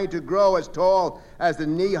trying to grow as tall as the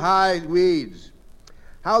knee-high weeds.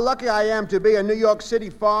 How lucky I am to be a New York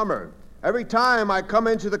City farmer. Every time I come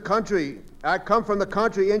from the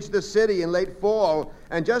country into the city in late fall,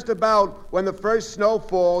 and just about when the first snow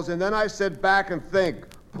falls, and then I sit back and think,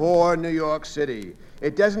 poor New York City.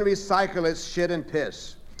 It doesn't recycle its shit and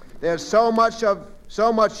piss. There's so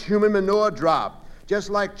much human manure dropped,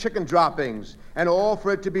 just like chicken droppings, and all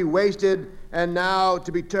for it to be wasted and now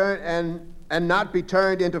to be turned and not be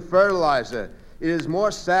turned into fertilizer. It is more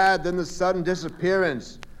sad than the sudden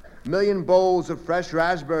disappearance. Million bowls of fresh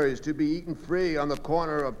raspberries to be eaten free on the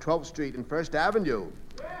corner of 12th Street and 1st Avenue.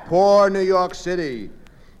 Poor New York City.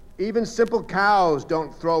 Even simple cows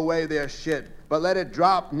don't throw away their shit, but let it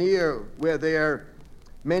drop near where there are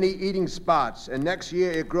many eating spots, and next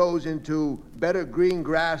year it grows into better green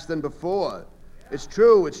grass than before. It's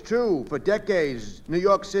true. For decades, New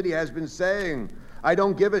York City has been saying, I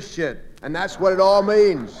don't give a shit, and that's what it all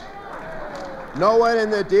means. No one in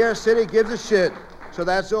the dear city gives a shit. So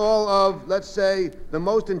that's all of, let's say, the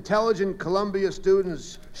most intelligent Columbia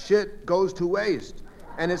students' shit goes to waste.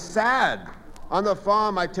 And it's sad. On the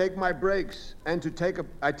farm, I take my breaks to take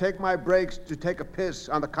a piss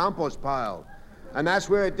on the compost pile. And that's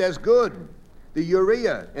where it does good. The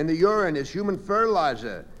urea in the urine is human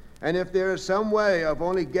fertilizer. And if there is some way of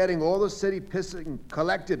only getting all the city pissing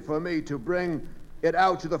collected for me to bring it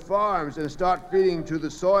out to the farms and start feeding to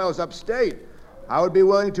the soils upstate, I would be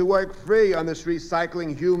willing to work free on this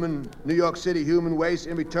recycling New York City human waste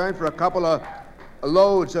in return for a couple of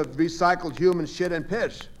loads of recycled human shit and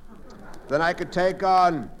piss. Then I could take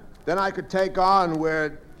on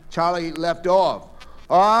where Charlie left off.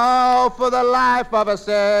 Oh, for the life of a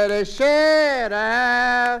city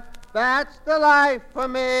shitter, that's the life for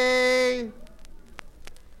me.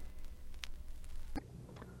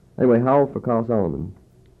 Anyway, Howl for Carl Solomon.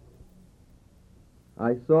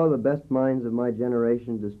 I saw the best minds of my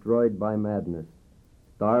generation destroyed by madness,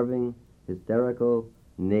 starving, hysterical,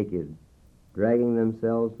 naked, dragging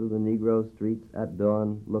themselves through the Negro streets at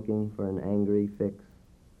dawn looking for an angry fix.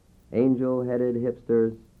 Angel-headed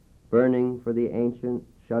hipsters burning for the ancient,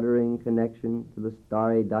 shuddering connection to the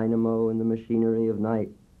starry dynamo in the machinery of night,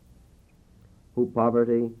 who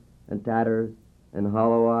poverty and tatters and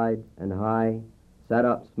hollow-eyed and high sat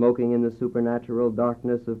up smoking in the supernatural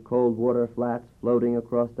darkness of cold water flats floating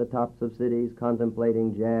across the tops of cities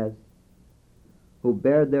contemplating jazz, who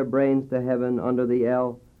bared their brains to heaven under the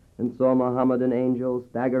L and saw Mohammedan angels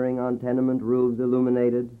staggering on tenement roofs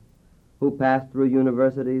illuminated, who passed through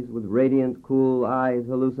universities with radiant, cool eyes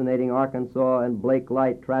hallucinating Arkansas and Blake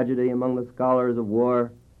Light tragedy among the scholars of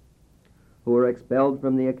war, who were expelled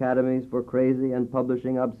from the academies for crazy and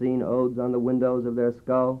publishing obscene odes on the windows of their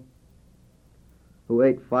skull, who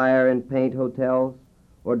ate fire in paint hotels,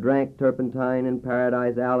 or drank turpentine in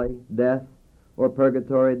Paradise Alley, death, or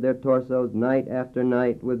purgatoried their torsos night after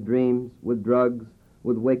night with dreams, with drugs,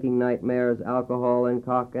 with waking nightmares, alcohol and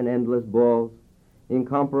cock and endless balls,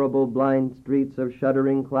 incomparable blind streets of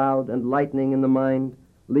shuddering cloud and lightning in the mind,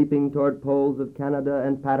 leaping toward poles of Canada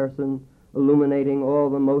and Patterson, illuminating all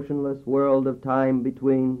the motionless world of time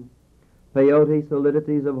between. Peyote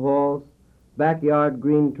solidities of halls, backyard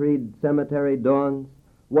green-treed cemetery dawns,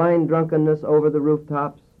 wine drunkenness over the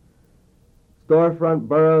rooftops, storefront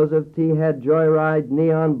burrows of tea-head joyride,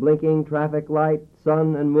 neon blinking traffic light,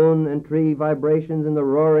 sun and moon and tree vibrations in the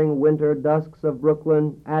roaring winter dusks of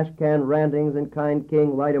Brooklyn, ashcan rantings and kind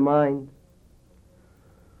king light of mind,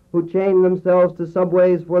 who chained themselves to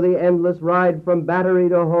subways for the endless ride from Battery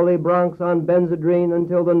to Holy Bronx on Benzedrine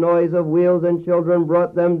until the noise of wheels and children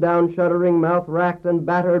brought them down shuddering, mouth-racked and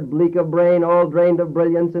battered, bleak of brain, all drained of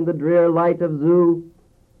brilliance in the drear light of zoo,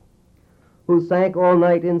 who sank all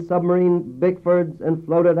night in submarine Bickfords and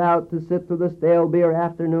floated out to sit through the stale beer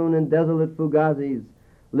afternoon in desolate Fugazis,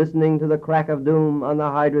 listening to the crack of doom on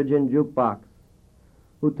the hydrogen jukebox,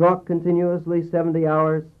 who talked continuously 70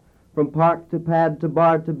 hours, from park to pad to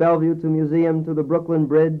bar to Bellevue to museum to the Brooklyn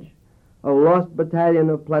Bridge, a lost battalion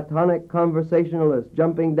of platonic conversationalists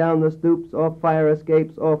jumping down the stoops, off fire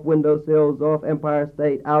escapes, off windowsills, off Empire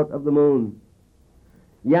State, out of the moon.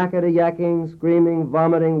 Yakety-yakking, screaming,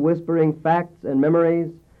 vomiting, whispering facts and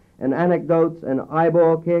memories and anecdotes and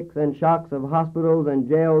eyeball kicks and shocks of hospitals and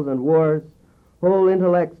jails and wars, whole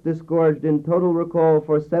intellects disgorged in total recall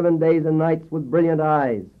for 7 days and nights with brilliant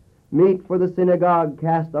eyes, meet for the synagogue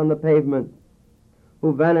cast on the pavement,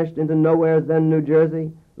 who vanished into nowheres then New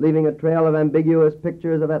Jersey, leaving a trail of ambiguous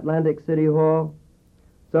pictures of Atlantic City Hall,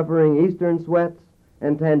 suffering eastern sweats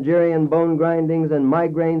and Tangerian bone grindings and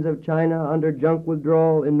migraines of China under junk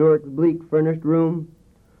withdrawal in Newark's bleak furnished room,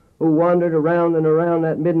 who wandered around and around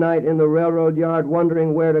at midnight in the railroad yard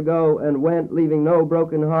wondering where to go and went, leaving no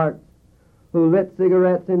broken hearts, who lit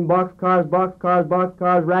cigarettes in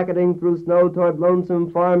boxcars, racketing through snow toward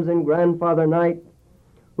lonesome farms in grandfather night,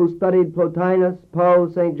 who studied Plotinus, Poe,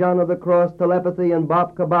 St. John of the Cross, telepathy, and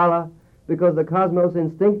Bop Kabbalah because the cosmos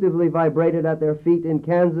instinctively vibrated at their feet in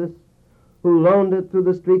Kansas, who loaned it through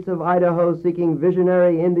the streets of Idaho seeking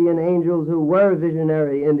visionary Indian angels who were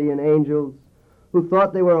visionary Indian angels, who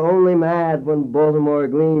thought they were only mad when Baltimore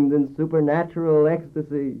gleamed in supernatural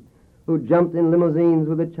ecstasy, who jumped in limousines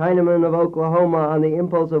with the Chinamen of Oklahoma on the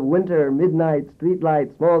impulse of winter, midnight,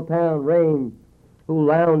 streetlight, small-town rain, who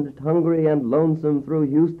lounged hungry and lonesome through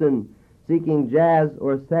Houston, seeking jazz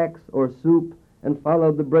or sex or soup, and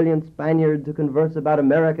followed the brilliant Spaniard to converse about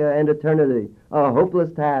America and eternity, a hopeless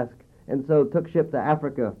task, and so took ship to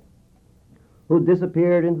Africa, who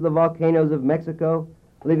disappeared into the volcanoes of Mexico,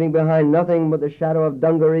 leaving behind nothing but the shadow of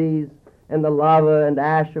dungarees and the lava and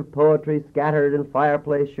ash of poetry scattered in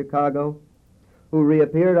fireplace Chicago, who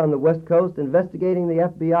reappeared on the West Coast investigating the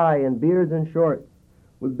FBI in beards and shorts,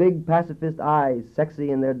 with big pacifist eyes,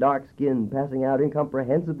 sexy in their dark skin, passing out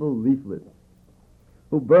incomprehensible leaflets,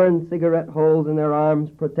 who burned cigarette holes in their arms,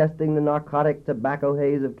 protesting the narcotic tobacco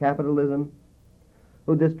haze of capitalism,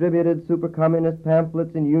 who distributed super-communist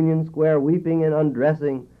pamphlets in Union Square, weeping and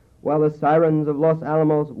undressing, while the sirens of Los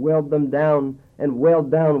Alamos wailed them down, and wailed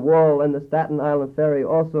down Wall and the Staten Island Ferry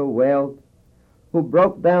also wailed, who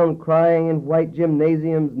broke down crying in white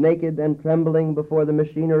gymnasiums, naked and trembling before the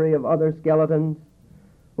machinery of other skeletons,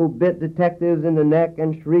 who bit detectives in the neck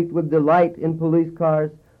and shrieked with delight in police cars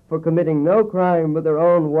for committing no crime but their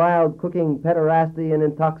own wild cooking pederasty and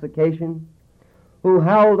intoxication, who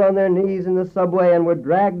howled on their knees in the subway and were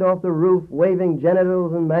dragged off the roof waving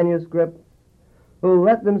genitals and manuscripts, who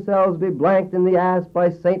let themselves be blanked in the ass by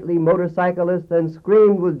saintly motorcyclists and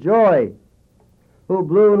screamed with joy, who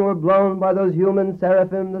blew and were blown by those human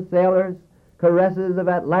seraphim, the sailors, caresses of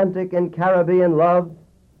Atlantic and Caribbean love,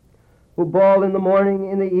 who bawled in the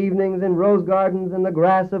morning, in the evenings, in rose gardens and the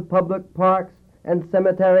grass of public parks and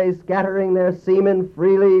cemeteries, scattering their semen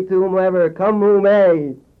freely to whomever, come who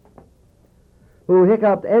may, who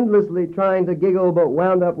hiccuped endlessly trying to giggle but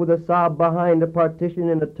wound up with a sob behind a partition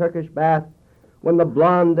in a Turkish bath when the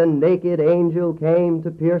blonde and naked angel came to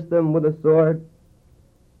pierce them with a sword,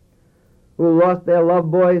 who lost their love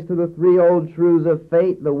boys to the three old shrews of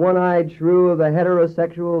fate, the one-eyed shrew of the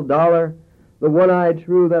heterosexual dollar, the one-eyed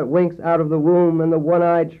shrew that winks out of the womb, and the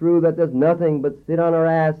one-eyed shrew that does nothing but sit on her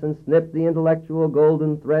ass and snip the intellectual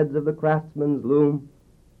golden threads of the craftsman's loom,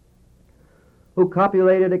 who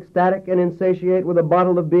copulated ecstatic and insatiate with a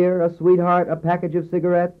bottle of beer, a sweetheart, a package of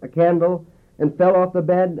cigarettes, a candle, and fell off the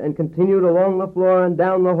bed and continued along the floor and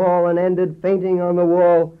down the hall and ended fainting on the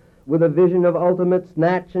wall with a vision of ultimate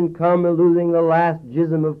snatch and come, eluding the last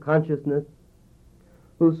jism of consciousness,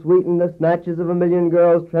 who sweetened the snatches of a million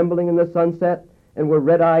girls trembling in the sunset and were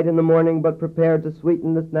red-eyed in the morning but prepared to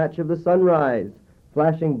sweeten the snatch of the sunrise,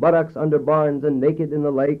 flashing buttocks under barns and naked in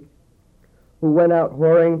the lake, who went out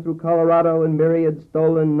whoring through Colorado in myriad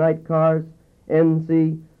stolen night cars.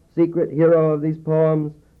 N.C., secret hero of these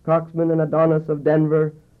poems, coxman and Adonis of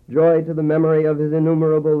Denver, joy to the memory of his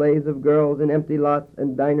innumerable lays of girls in empty lots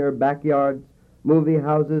and diner backyards, movie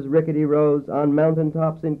houses, rickety rows, on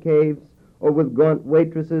mountaintops in caves, or with gaunt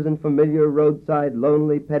waitresses and familiar roadside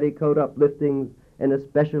lonely petticoat upliftings, and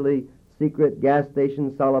especially secret gas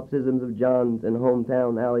station solipsisms of John's and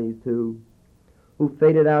hometown alleys too, who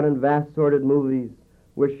faded out in vast sordid movies,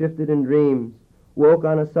 were shifted in dreams, woke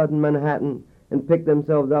on a sudden Manhattan, and picked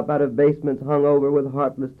themselves up out of basements hung over with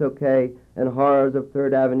heartless Tokay and horrors of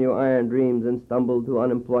Third Avenue iron dreams, and stumbled to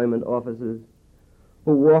unemployment offices,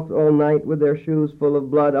 who walked all night with their shoes full of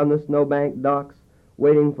blood on the snowbank docks,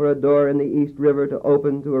 waiting for a door in the East River to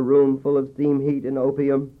open to a room full of steam heat and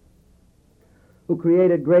opium, who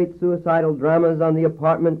created great suicidal dramas on the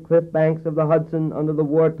apartment cliff banks of the Hudson under the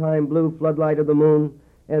wartime blue floodlight of the moon,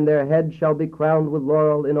 and their heads shall be crowned with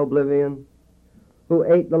laurel in oblivion, who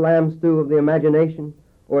ate the lamb stew of the imagination,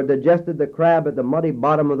 or digested the crab at the muddy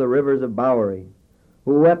bottom of the rivers of Bowery,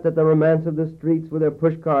 who wept at the romance of the streets with their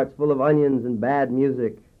pushcarts full of onions and bad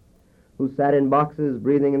music, who sat in boxes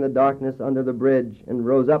breathing in the darkness under the bridge and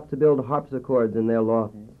rose up to build harpsichords in their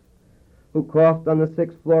lofts, who coughed on the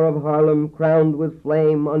 6th floor of Harlem, crowned with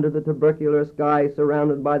flame under the tubercular sky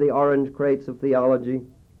surrounded by the orange crates of theology,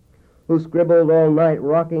 who scribbled all night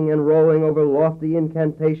rocking and rolling over lofty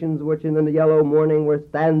incantations which in the yellow morning were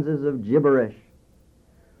stanzas of gibberish,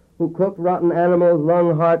 who cooked rotten animals,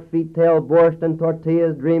 lung, heart, feet, tail, borscht, and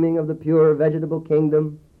tortillas, dreaming of the pure vegetable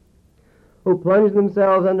kingdom, who plunged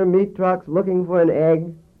themselves under meat trucks looking for an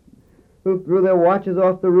egg, who threw their watches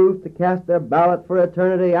off the roof to cast their ballot for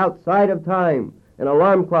eternity outside of time, and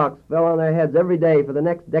alarm clocks fell on their heads every day for the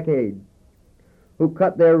next decade, who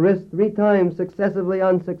cut their wrists 3 times successively,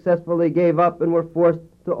 unsuccessfully, gave up, and were forced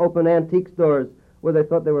to open antique stores where they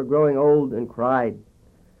thought they were growing old, and cried,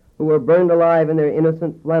 who were burned alive in their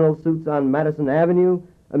innocent flannel suits on Madison Avenue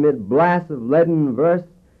amid blasts of leaden verse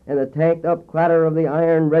and the tanked-up clatter of the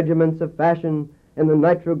iron regiments of fashion and the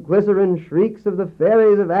nitroglycerin shrieks of the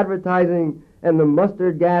fairies of advertising and the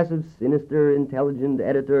mustard gas of sinister, intelligent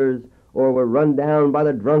editors, or were run down by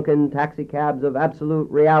the drunken taxicabs of absolute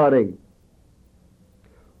reality,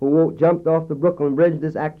 who jumped off the Brooklyn Bridge,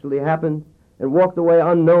 this actually happened, and walked away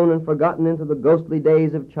unknown and forgotten into the ghostly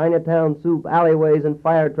days of Chinatown soup, alleyways, and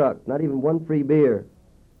fire trucks, not even one free beer,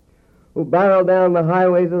 who barreled down the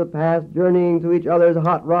highways of the past, journeying to each other's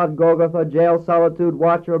hot rod Golgotha, jail solitude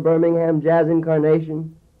watch, or Birmingham jazz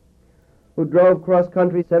incarnation, who drove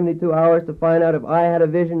cross-country 72 hours to find out if I had a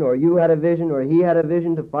vision, or you had a vision, or he had a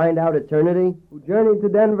vision to find out eternity, who journeyed to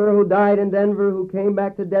Denver, who died in Denver, who came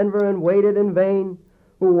back to Denver and waited in vain,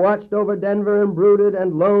 who watched over Denver and brooded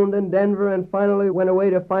and loaned in Denver and finally went away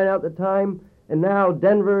to find out the time, and now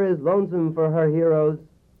Denver is lonesome for her heroes,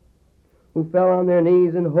 who fell on their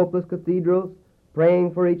knees in hopeless cathedrals,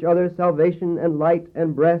 praying for each other's salvation and light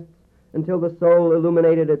and breasts until the soul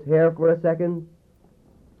illuminated its hair for a second,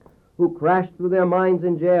 who crashed through their minds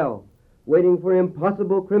in jail, waiting for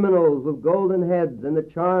impossible criminals with golden heads and the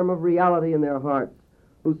charm of reality in their hearts,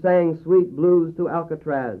 who sang sweet blues to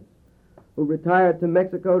Alcatraz, who retired to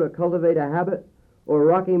Mexico to cultivate a habit, or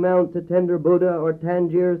Rocky Mount to tender Buddha, or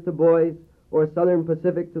Tangiers to boys, or Southern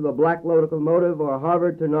Pacific to the black locomotive, or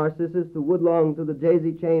Harvard to Narcissus, to Woodlawn to the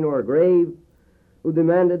Daisy Chain or grave, who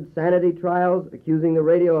demanded sanity trials, accusing the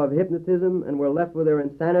radio of hypnotism, and were left with their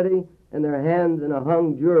insanity and their hands in a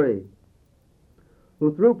hung jury,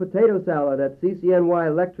 who threw potato salad at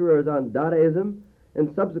CCNY lecturers on Dadaism,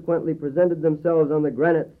 and subsequently presented themselves on the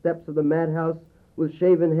granite steps of the madhouse with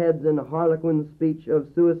shaven heads and a harlequin speech of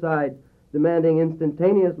suicide, demanding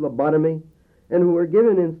instantaneous lobotomy, and who were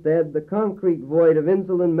given instead the concrete void of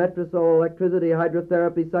insulin, metrosol, electricity,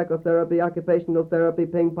 hydrotherapy, psychotherapy, occupational therapy,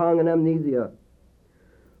 ping-pong, and amnesia,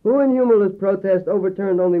 who in humorless protest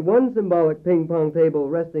overturned only one symbolic ping-pong table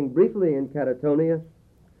resting briefly in catatonia,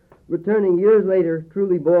 returning years later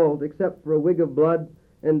truly bald except for a wig of blood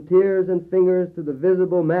and tears and fingers to the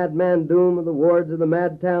visible madman doom of the wards of the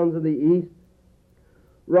mad towns of the East,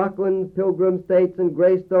 Rocklands, Pilgrim States, and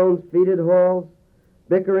Greystones, fetid halls,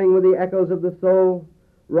 bickering with the echoes of the soul,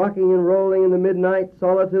 rocking and rolling in the midnight,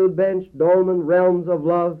 solitude bench, dolmen, realms of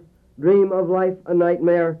love, dream of life a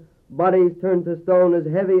nightmare, bodies turned to stone as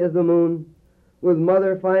heavy as the moon, with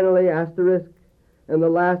mother finally asterisk, and the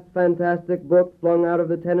last fantastic book flung out of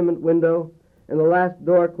the tenement window, and the last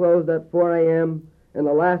door closed at 4 a.m., and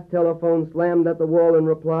the last telephone slammed at the wall in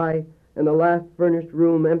reply, and the last furnished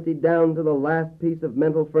room emptied down to the last piece of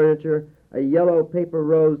mental furniture, a yellow paper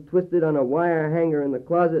rose twisted on a wire hanger in the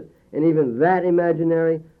closet, and even that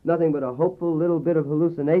imaginary, Nothing but a hopeful little bit of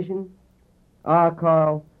hallucination? Ah,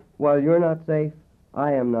 Carl, while you're not safe,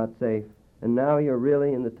 I am not safe, and now you're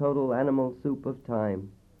really in the total animal soup of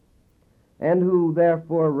time. And who,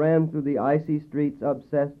 therefore, ran through the icy streets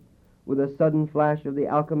obsessed with a sudden flash of the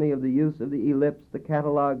alchemy of the use of the ellipse, the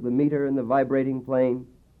catalogue, the meter, and the vibrating plane,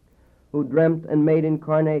 who dreamt and made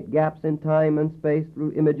incarnate gaps in time and space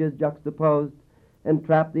through images juxtaposed, and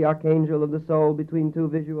trapped the archangel of the soul between two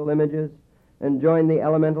visual images, and joined the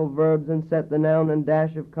elemental verbs and set the noun and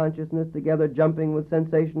dash of consciousness together, jumping with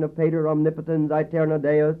sensation of pater omnipotens aeterna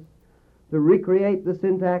deus, to recreate the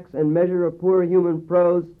syntax and measure of poor human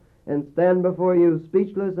prose, and stand before you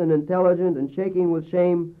speechless and intelligent and shaking with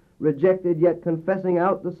shame, rejected yet confessing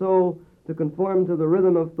out the soul to conform to the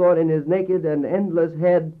rhythm of thought in his naked and endless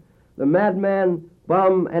head, the madman,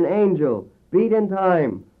 bum, and angel, beat in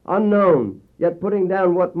time, unknown, yet putting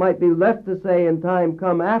down what might be left to say in time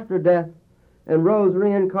come after death, and rose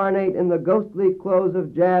reincarnate in the ghostly close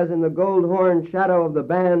of jazz in the gold horn shadow of the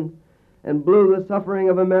band, and blew the suffering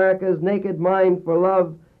of America's naked mind for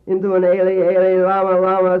love into an Ailey, Lama,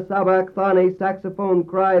 Lama, Sabachthani saxophone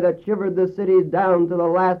cry that shivered the cities down to the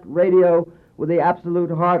last radio with the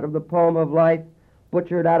absolute heart of the poem of life,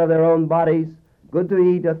 butchered out of their own bodies, good to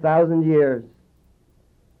eat 1,000 years.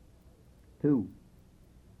 2.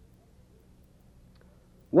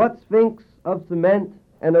 What sphinx of cement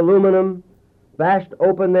and aluminum bashed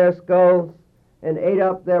open their skulls and ate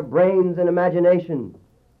up their brains and imagination?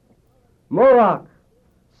 Moloch,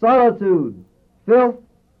 solitude, filth,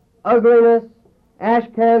 ugliness, ash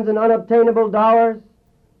cans and unobtainable dollars,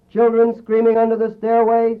 children screaming under the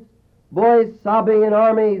stairways, boys sobbing in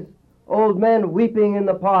armies, old men weeping in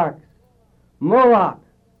the parks. Moloch,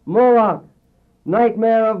 Moloch,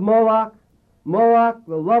 nightmare of Moloch, Moloch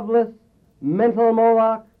the loveless, mental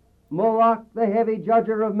Moloch, Moloch the heavy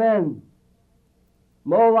judger of men,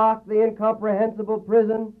 Moloch the incomprehensible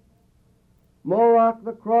prison, Moloch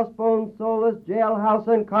the crossbones soulless jailhouse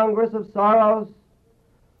and congress of sorrows,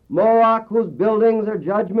 Moloch whose buildings are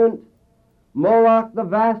judgment, Moloch the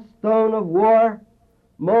vast stone of war,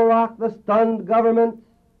 Moloch the stunned government,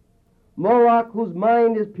 Moloch whose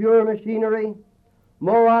mind is pure machinery,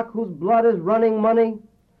 Moloch whose blood is running money,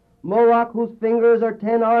 Moloch whose fingers are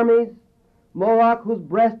 10 armies, Moloch whose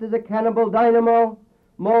breast is a cannibal dynamo,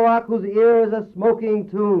 Moloch whose ear is a smoking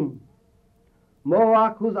tomb,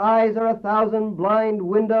 Moloch whose eyes are 1,000 blind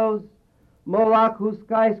windows, Moloch whose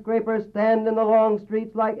skyscrapers stand in the long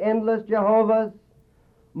streets like endless Jehovahs,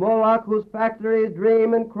 Moloch whose factories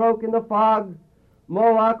dream and croak in the fog,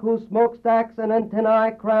 Moloch whose smokestacks and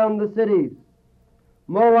antennae crown the cities,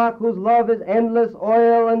 Moloch whose love is endless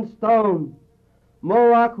oil and stone,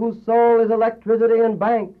 Moloch whose soul is electricity and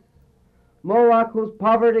banks, Moloch whose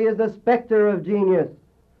poverty is the specter of genius,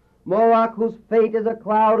 Moloch whose fate is a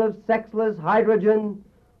cloud of sexless hydrogen,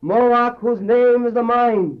 Moloch whose name is the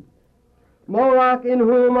mind, Moloch in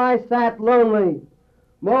whom I sat lonely,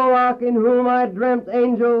 Moloch in whom I dreamt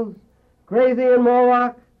angels, crazy in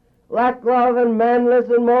Moloch, lack love and manless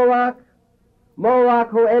in Moloch, Moloch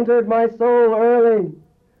who entered my soul early,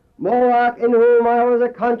 Moloch in whom I was a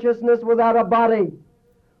consciousness without a body,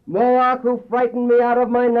 Moloch who frightened me out of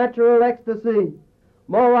my natural ecstasy,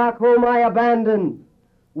 Moloch whom I abandoned,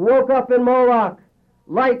 woke up in Moloch,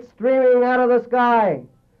 light streaming out of the sky,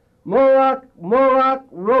 Moloch, Moloch,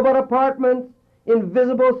 robot apartments,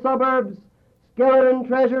 invisible suburbs, skeleton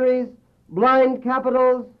treasuries, blind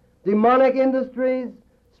capitals, demonic industries,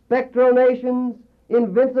 spectral nations,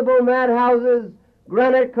 invincible madhouses,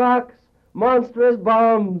 granite cocks, monstrous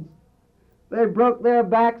bombs. They broke their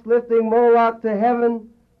backs lifting Moloch to heaven,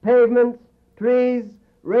 pavements, trees,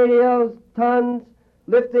 radios, tons,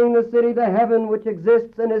 lifting the city to heaven which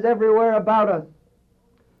exists and is everywhere about us.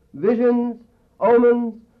 Visions,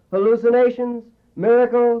 omens, hallucinations,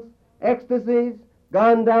 miracles, ecstasies,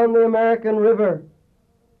 gone down the American river.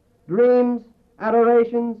 Dreams,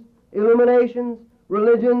 adorations, illuminations,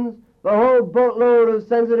 religions, the whole boatload of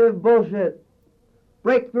sensitive bullshit.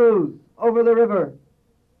 Breakthroughs over the river.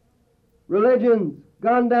 Religions,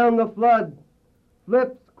 gone down the flood.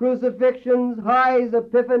 Flips, crucifixions, highs,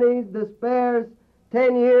 epiphanies, despairs,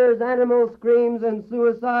 10 years, animal screams and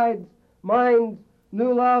suicides, minds,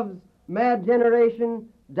 new loves, mad generation,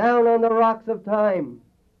 down on the rocks of time.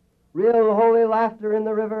 Real holy laughter in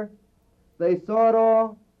the river. They saw it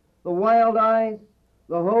all, the wild eyes,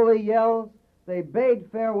 the holy yells. They bade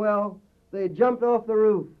farewell. They jumped off the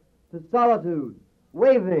roof to solitude,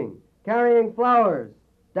 waving, carrying flowers,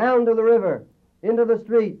 down to the river, into the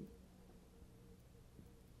street.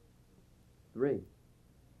 3.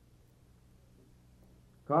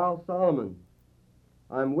 Carl Solomon,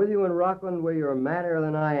 I'm with you in Rockland where you're madder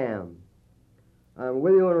than I am. I'm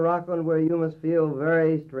with you in Rockland where you must feel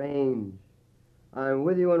very strange. I'm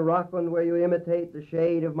with you in Rockland where you imitate the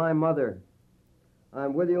shade of my mother.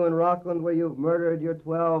 I'm with you in Rockland where you've murdered your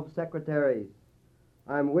 12 secretaries.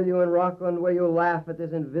 I'm with you in Rockland where you laugh at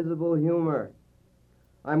this invisible humor.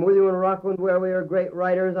 I'm with you in Rockland where we are great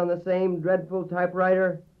writers on the same dreadful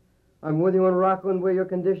typewriter. I'm with you in Rockland where your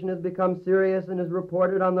condition has become serious and is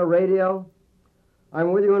reported on the radio.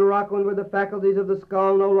 I'm with you in Rockland where the faculties of the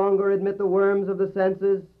skull no longer admit the worms of the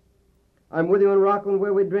senses. I'm with you in Rockland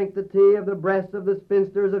where we drink the tea of the breasts of the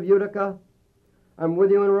spinsters of Utica. I'm with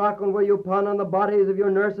you in Rockland where you pun on the bodies of your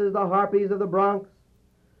nurses, the harpies of the Bronx.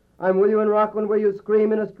 I'm with you in Rockland where you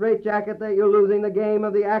scream in a straitjacket that you're losing the game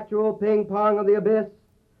of the actual ping-pong of the abyss.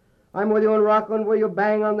 I'm with you in Rockland where you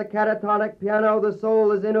bang on the catatonic piano, the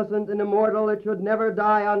soul is innocent and immortal, it should never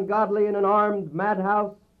die ungodly in an armed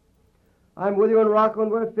madhouse. I'm with you in Rockland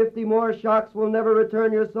where 50 more shocks will never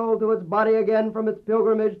return your soul to its body again from its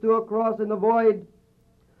pilgrimage to a cross in the void.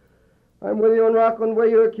 I'm with you in Rockland where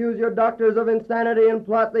you accuse your doctors of insanity and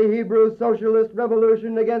plot the Hebrew socialist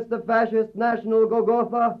revolution against the fascist national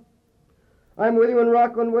Golgotha. I'm with you in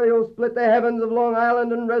Rockland where you'll split the heavens of Long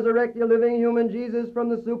Island and resurrect your living human Jesus from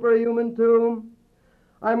the superhuman tomb.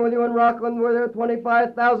 I'm with you in Rockland where there are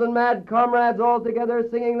 25,000 mad comrades all together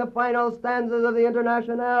singing the final stanzas of the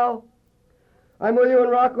Internationale. I'm with you in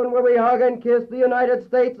Rockland where we hug and kiss the United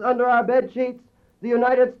States under our bed sheets, the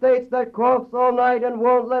United States that coughs all night and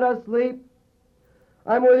won't let us sleep.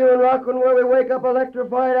 I'm with you in Rockland where we wake up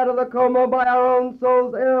electrified out of the coma by our own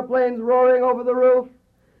souls, airplanes roaring over the roof.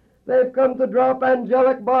 They've come to drop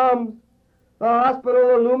angelic bombs. The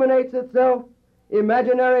hospital illuminates itself.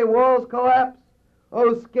 Imaginary walls collapse.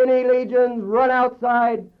 Oh, skinny legions, run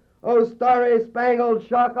outside. Oh, starry spangled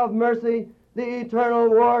shock of mercy, the eternal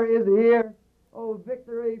war is here. Oh,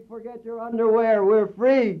 victory, forget your underwear, we're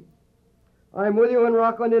free. I'm with you in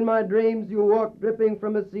Rockland in my dreams. You walk dripping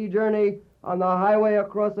from a sea journey on the highway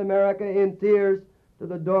across America in tears to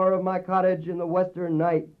the door of my cottage in the western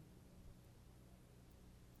night.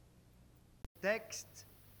 Texte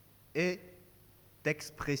est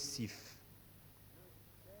expressif.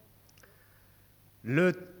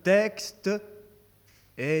 Le texte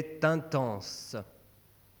est intense.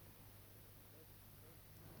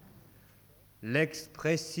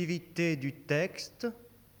 L'expressivité du texte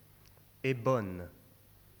est bonne.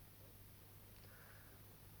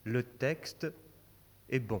 Le texte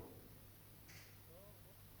est bon.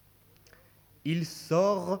 Il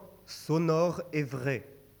sort sonore et vrai.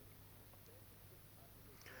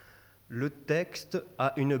 Le texte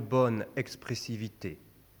a une bonne expressivité.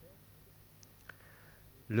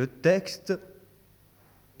 Le texte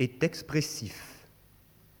est expressif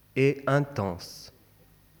et intense.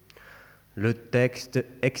 Le texte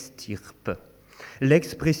extirpe.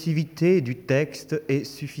 L'expressivité du texte est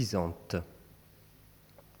suffisante.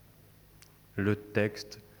 Le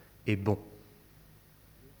texte est bon.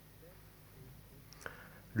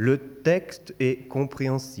 Le texte est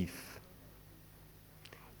compréhensif.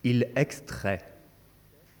 Il extrait.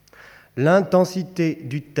 L'intensité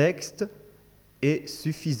du texte est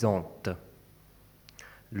suffisante.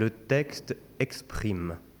 Le texte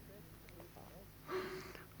exprime.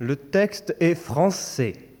 Le texte est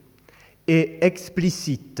français et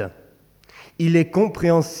explicite. Il est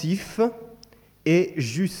compréhensif et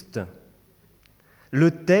juste. Le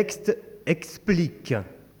texte explique.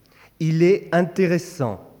 Il est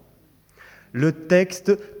intéressant. Le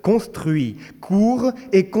texte construit, court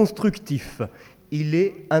et constructif. Il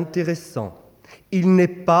est intéressant. Il n'est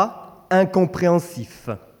pas incompréhensif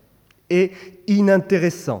et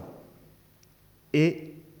inintéressant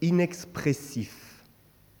et inexpressif.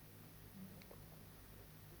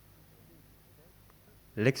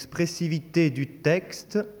 L'expressivité du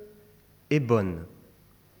texte est bonne.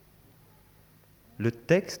 Le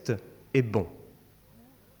texte est bon.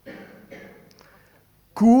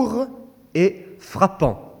 Court et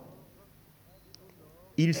frappant.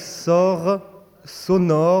 Il sort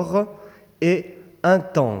sonore et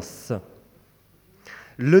intense.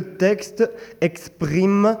 Le texte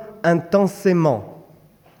exprime intensément.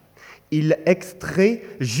 Il extrait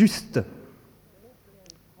juste.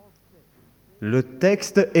 Le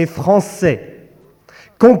texte est français,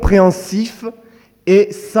 compréhensif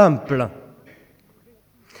et simple.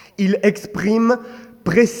 Il exprime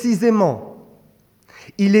précisément.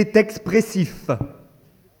 Il est expressif.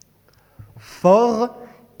 Fort,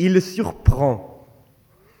 il surprend.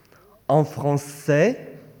 En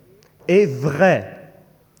français, est vrai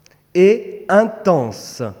et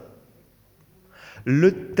intense.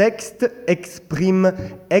 Le texte exprime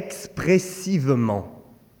expressivement.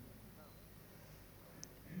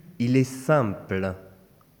 Il est simple,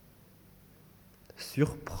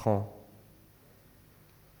 surprend.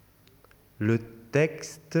 Le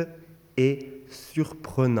texte est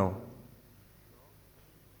surprenant.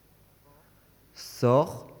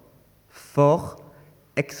 Sort, fort,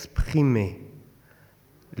 exprimé.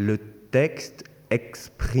 Le texte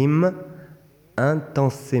exprime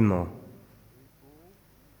intensément.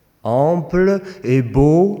 Ample et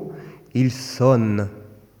beau, il sonne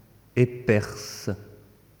et perce.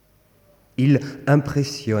 Il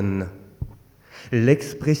impressionne.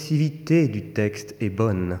 L'expressivité du texte est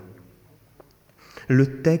bonne.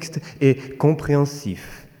 Le texte est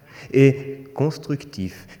compréhensif et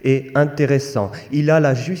constructif et intéressant. Il a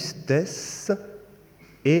la justesse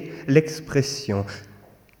et l'expression.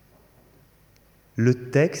 Le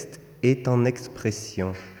texte est en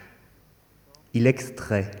expression. Il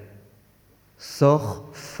extrait, sort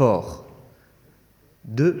fort.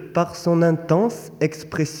 De par son intense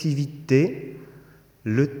expressivité,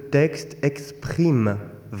 le texte exprime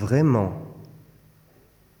vraiment.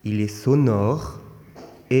 Il est sonore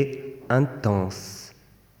et intense.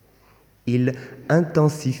 Il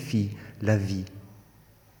intensifie la vie.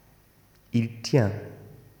 Il tient,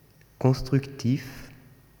 constructif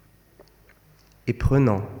et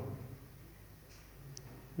prenant.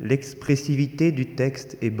 L'expressivité du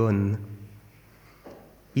texte est bonne.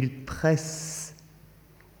 Il presse,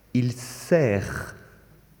 il serre.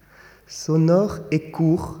 Sonore et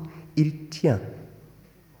court, il tient.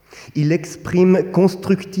 Il exprime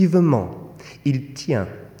constructivement, il tient.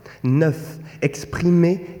 Neuf,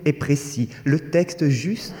 exprimé et précis. Le texte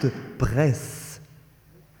juste presse,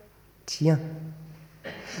 tient.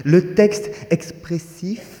 Le texte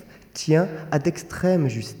expressif tient à d'extrême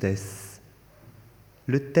justesse.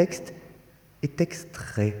 Le texte est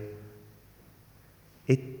extrait,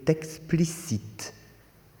 est explicite,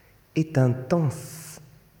 est intense.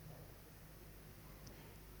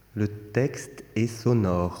 Le texte est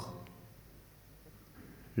sonore.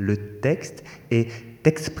 Le texte est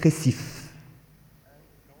expressif.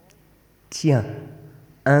 Tient,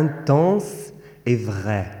 intense et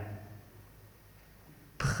vrai.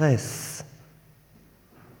 Presse.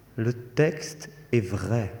 Le texte est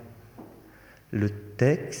vrai. Le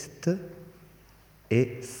texte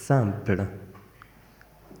est simple.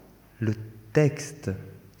 Le texte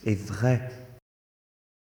est vrai.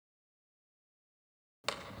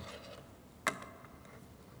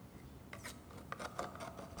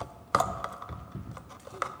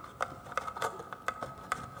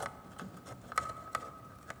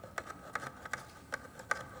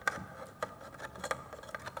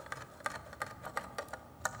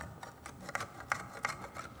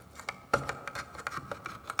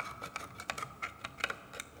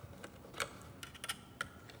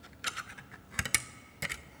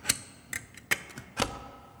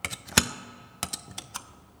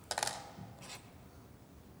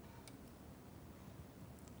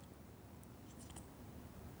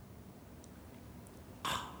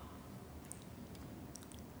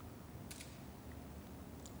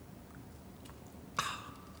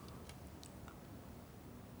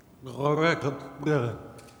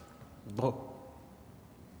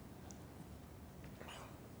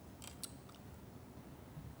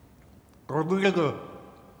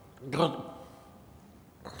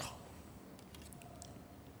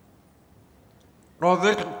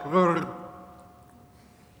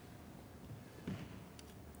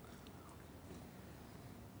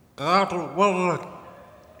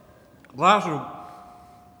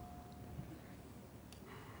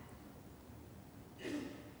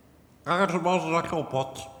 Arrête, je mange de la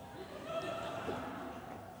compote.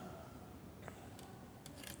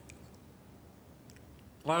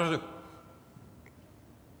 Là,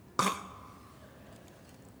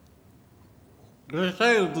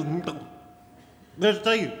 j'essaye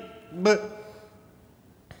mais...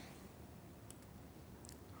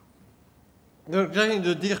 J'essaye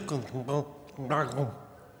de dire que...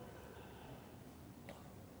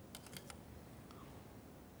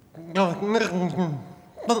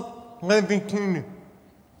 L'habitude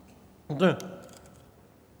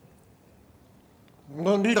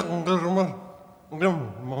de dire que je mange, j'aime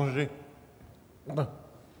manger.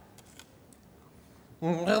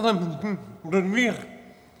 J'ai l'habitude de dire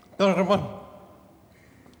que je mange.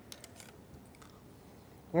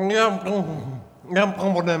 Il y a un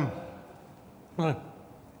problème.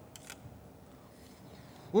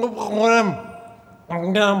 Le problème,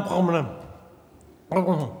 il y a un problème.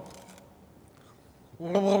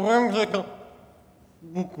 Le problème, c'est que...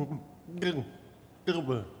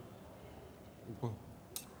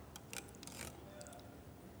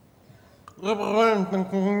 Le problème, c'est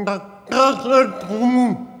qu'on a cassé le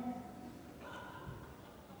trou.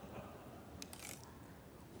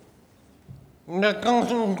 Mais quand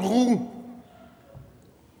on trouve,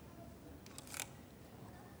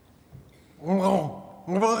 non,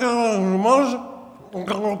 mais quand on mange,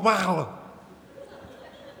 quand on parle.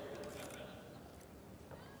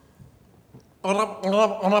 On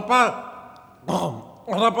n'a pas.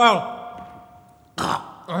 On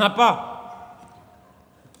n'a pas.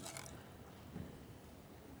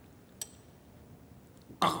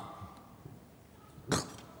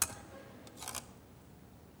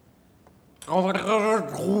 Quand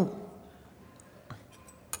je trouve.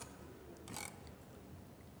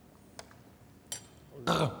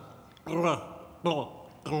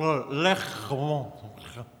 L'air remonte.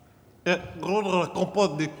 Et l'autre la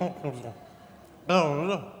compote des conclusions.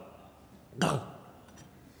 Alors,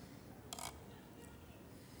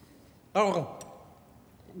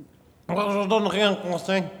 je donne rien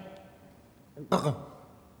conseil.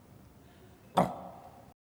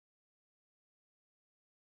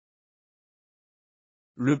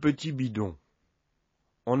 Le petit bidon.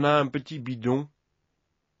 On a un petit bidon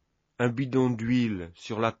d'huile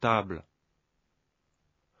sur la table.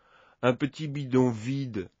 Un petit bidon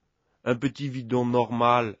vide, un petit bidon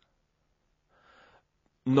normal,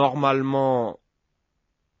 normalement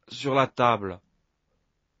sur la table,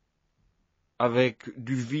 avec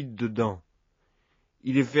du vide dedans.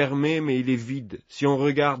 Il est fermé, mais il est vide. Si on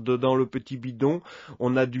regarde dans le petit bidon,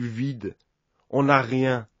 on a du vide. On n'a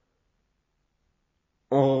rien.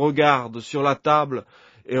 On regarde sur la table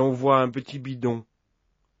et on voit un petit bidon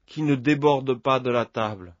qui ne déborde pas de la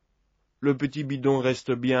table. Le petit bidon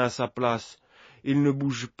reste bien à sa place. Il ne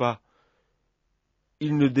bouge pas.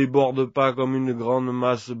 Il ne déborde pas comme une grande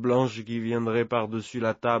masse blanche qui viendrait par-dessus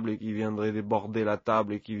la table et qui viendrait déborder la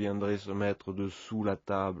table et qui viendrait se mettre dessous la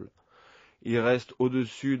table. Il reste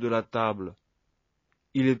au-dessus de la table.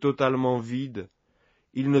 Il est totalement vide.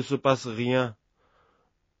 Il ne se passe rien.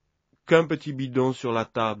 Qu'un petit bidon sur la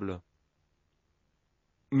table.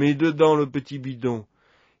 Mais dedans le petit bidon,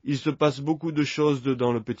 il se passe beaucoup de choses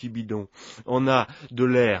dedans le petit bidon. On a de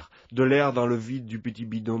l'air dans le vide du petit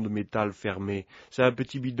bidon de métal fermé. C'est un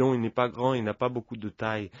petit bidon, il n'est pas grand, il n'a pas beaucoup de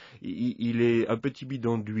taille. Il est un petit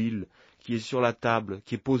bidon d'huile qui est sur la table,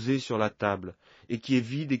 qui est posé sur la table, et qui est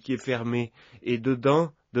vide et qui est fermé. Et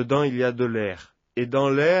dedans il y a de l'air. Et dans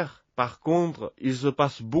l'air, par contre, il se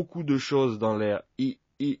passe beaucoup de choses dans l'air.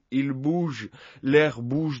 Il bouge, l'air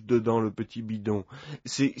bouge dedans le petit bidon.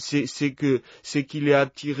 C'est qu'il est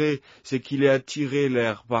attiré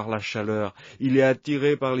l'air par la chaleur. Il est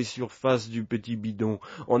attiré par les surfaces du petit bidon.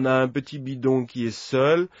 On a un petit bidon qui est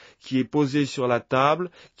seul, qui est posé sur la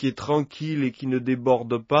table, qui est tranquille et qui ne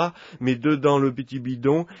déborde pas, mais dedans le petit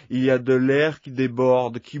bidon, il y a de l'air qui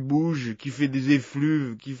déborde, qui bouge, qui fait des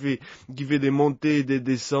effluves, qui fait des montées et des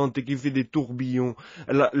descentes et qui fait des tourbillons.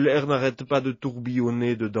 L'air n'arrête pas de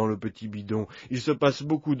tourbillonner dedans le petit bidon. Il se passe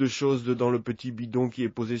beaucoup de choses dedans le petit bidon qui est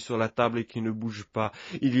posé sur la table et qui ne bouge pas.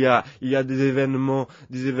 Il y a des événements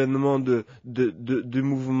de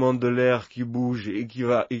mouvement de l'air qui bouge et qui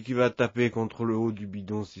va taper contre le haut du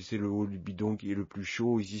bidon. Si c'est le haut du bidon qui est le plus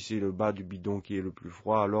chaud, et si c'est le bas du bidon qui est le plus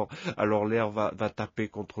froid, alors l'air va taper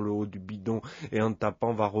contre le haut du bidon et en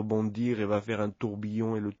tapant va rebondir et va faire un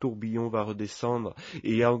tourbillon et le tourbillon va redescendre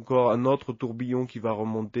et il y a encore un autre tourbillon qui va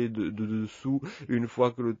remonter de dessous une fois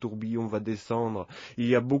que le tourbillon va descendre. Il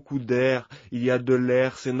y a beaucoup d'air, il y a de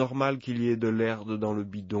l'air, c'est normal qu'il y ait de l'air dedans le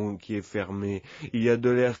bidon qui est fermé. Il y a de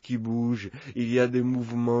l'air qui bouge, il y a des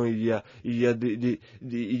mouvements, il y a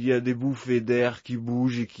des bouffées d'air qui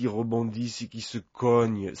bougent et qui rebondissent et qui se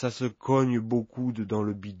cognent. Ça se cogne beaucoup dedans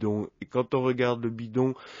le bidon. Et quand on regarde le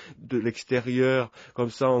bidon de l'extérieur, comme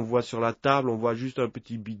ça on voit sur la table, on voit juste un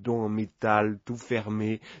petit bidon en métal, tout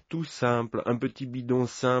fermé, tout simple, un petit bidon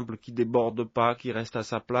simple qui déborde pas, qui reste à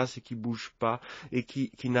sa place et qui bouge pas et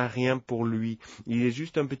qui n'a rien pour lui. Il est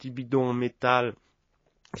juste un petit bidon en métal.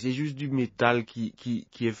 C'est juste du métal qui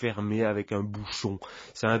est fermé avec un bouchon.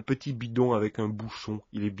 C'est un petit bidon avec un bouchon.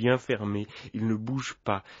 Il est bien fermé. Il ne bouge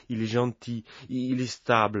pas. Il est gentil. Il est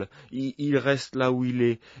stable. Il reste là où il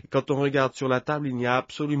est. Quand on regarde sur la table, il n'y a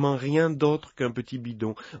absolument rien d'autre qu'un petit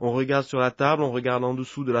bidon. On regarde sur la table, on regarde en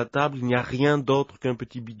dessous de la table, il n'y a rien d'autre qu'un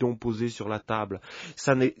petit bidon posé sur la table.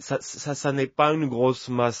 Ça n'est pas une grosse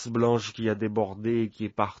masse blanche qui a débordé et qui est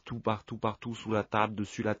partout sous la table,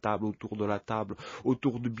 dessus la table, autour de la table,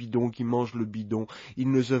 autour du bidon qui mange le bidon.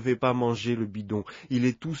 Il ne se fait pas manger le bidon. Il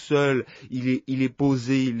est tout seul, il est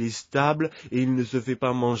posé, il est stable et il ne se fait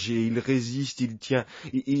pas manger. Il résiste, il tient,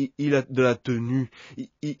 il a de la tenue,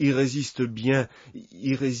 il résiste bien,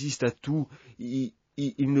 il résiste à tout. Il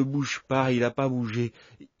ne bouge pas, il n'a pas bougé,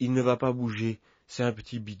 il ne va pas bouger. C'est un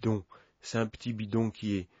petit bidon. C'est un petit bidon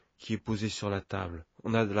qui qui est posé sur la table.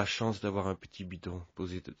 On a de la chance d'avoir un petit bidon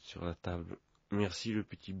posé sur la table. Merci le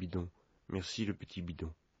petit bidon. Merci le petit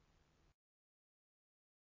bidon.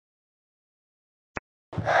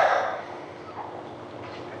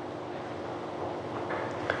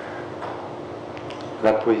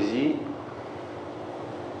 La poésie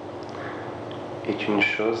est une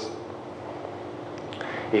chose,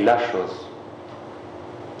 et la chose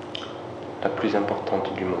la plus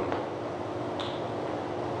importante du monde.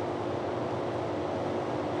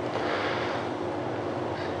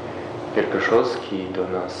 Quelque chose qui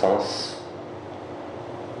donne un sens,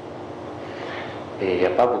 et il n'y a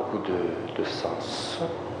pas beaucoup de sens.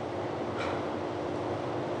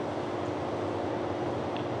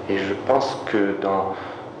 Et je pense que dans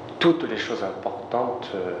toutes les choses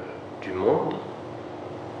importantes du monde,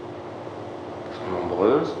 qui sont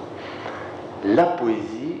nombreuses, la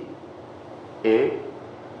poésie est,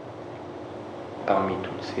 parmi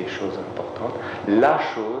toutes ces choses importantes, la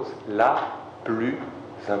chose la plus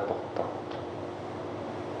importante.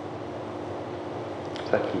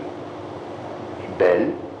 Ça qui est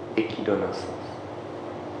belle et qui donne un sens.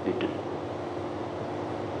 Les deux.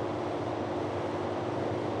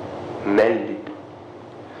 Mêle les deux.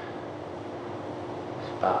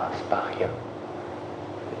 C'est pas rien.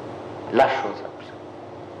 La chose la plus importante.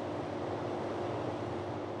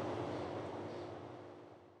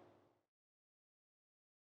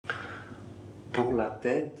 Pour la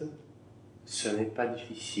tête, ce n'est pas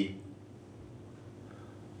difficile.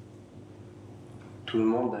 Tout le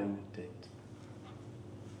monde a une tête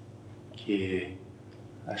qui est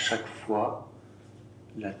à chaque fois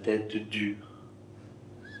la tête dure.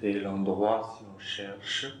 C'est l'endroit, si on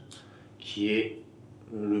cherche, qui est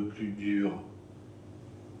le plus dur,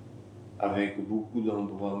 avec beaucoup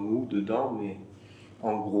d'endroits mous dedans, mais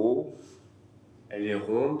en gros, elle est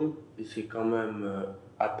ronde et c'est quand même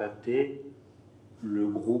à tâter le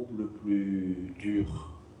groupe le plus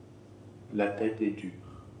dur. La tête est dure.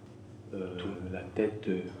 La tête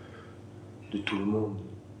de tout le monde.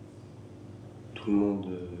 Tout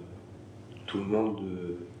le monde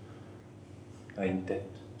a une tête.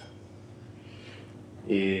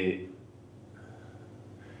 Et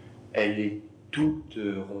elle est toute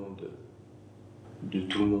ronde de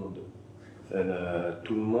tout le monde.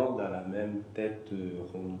 Tout le monde a la même tête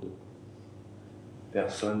ronde.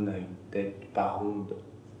 Personne n'a une tête pas ronde,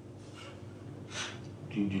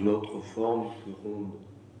 d'une autre forme que ronde,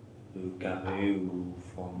 carré ou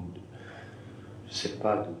forme de, je sais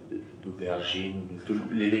pas, d'aubergine.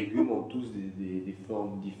 Les légumes ont tous des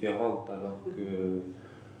formes différentes, alors que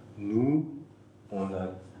nous, on a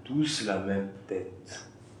tous la même tête.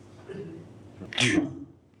 Dure.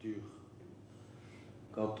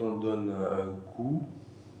 Quand on donne un coup,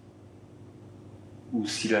 ou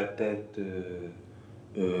si la tête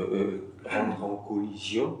rentre en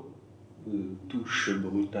collision, touche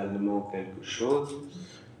brutalement quelque chose,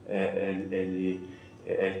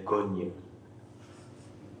 elle cogne.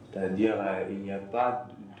 C'est-à-dire, il n'y a pas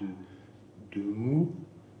de mou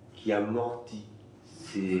qui amortit.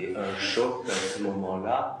 C'est un choc à ce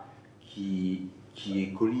moment-là qui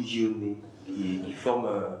est collisionné, qui forme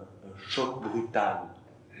un choc brutal.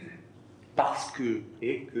 Parce que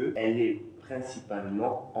elle est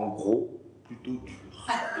principalement, en gros, plutôt dure.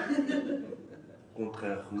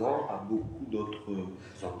 Contrairement à beaucoup d'autres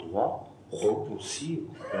endroits, ronds aussi,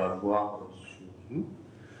 on peut avoir sur nous,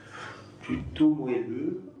 plutôt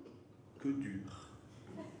moelleux que dur.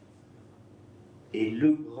 Et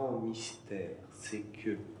le grand mystère, c'est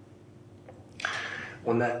que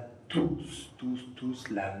on a tous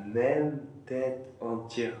la même tête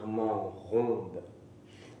entièrement ronde,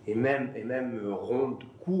 et même ronde,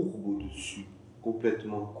 courbe au-dessus,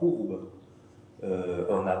 complètement courbe.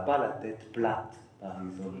 On n'a pas la tête plate, par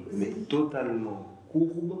exemple, mais totalement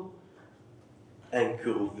courbe,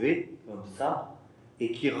 incurvée, comme ça,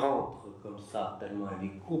 et qui rentre comme ça, tellement elle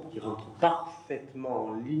est courbe, qui rentre parfaitement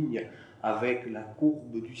en ligne avec la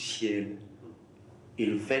courbe du ciel, et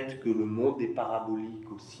le fait que le monde est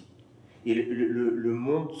parabolique aussi. Et le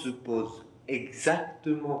monde se pose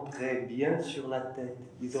exactement très bien sur la tête.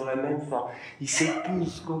 Ils ont la même forme. Ils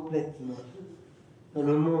s'épousent complètement.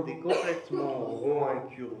 Le monde est complètement rond,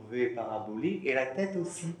 incurvé, parabolique, et la tête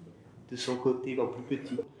aussi, de son côté, en plus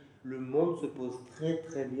petit. Le monde se pose très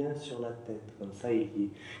très bien sur la tête. Comme ça,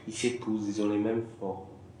 ils s'épousent, ils ont les mêmes formes.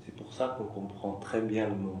 C'est pour ça qu'on comprend très bien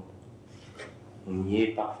le monde. On y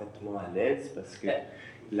est parfaitement à l'aise parce que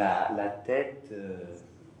la tête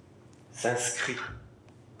s'inscrit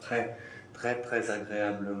très très très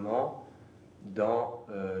agréablement dans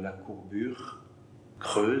la courbure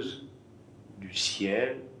creuse du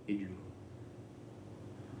ciel et du monde.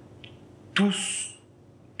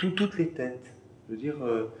 toutes les têtes. Je veux dire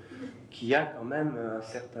qu'il y a quand même un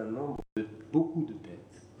certain nombre, beaucoup de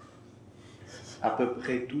têtes, à peu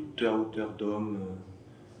près toutes à hauteur d'homme,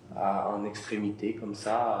 en extrémité, comme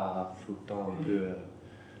ça, flottant un peu.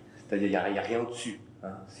 C'est-à-dire il n'y a rien au-dessus,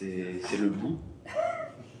 hein, c'est le bout.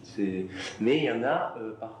 Mais il y en a,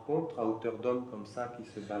 par contre, à hauteur d'homme comme ça, qui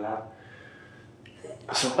se baladent. Ils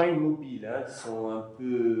ne sont pas immobiles, hein, ils sont un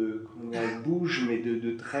peu, ils bougent, mais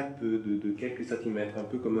de très peu, de quelques centimètres, un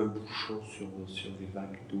peu comme un bouchon sur des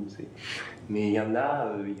vagues d'eau. Mais il y en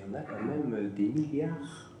a quand même des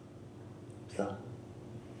milliards, ça.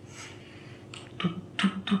 Tout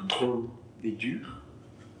rond et dur.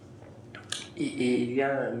 Et il y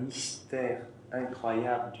a un mystère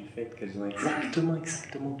incroyable du fait qu'elles ont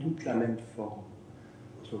exactement toutes la même forme.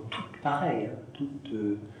 Elles sont toutes pareilles, hein, toutes...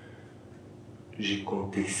 j'ai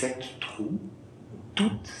compté 7 trous,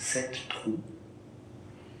 toutes 7 trous,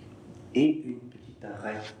 et une petite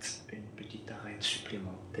arête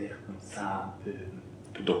supplémentaire, comme ça, un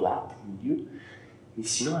peu droite au milieu. Mais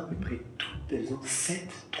sinon, à peu près toutes, elles ont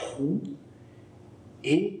 7 trous,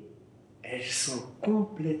 et elles sont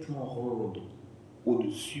complètement rondes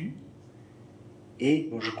au-dessus. Et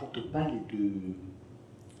bon, je ne compte pas les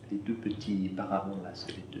deux petits paravents là,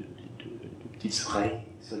 les deux petites oreilles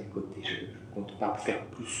sur les côtés. Je ne compte pas faire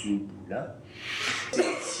plus une boule. Hein.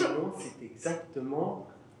 Sinon, c'est exactement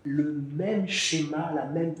le même schéma, la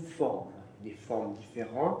même forme. Des formes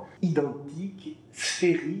différentes, identiques,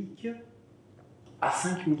 sphériques, à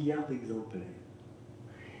 5 milliards d'exemplaires.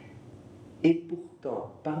 Et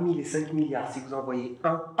pourtant, parmi les 5 milliards, si vous en voyez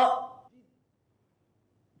un,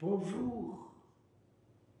 bonjour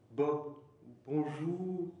Bob, ou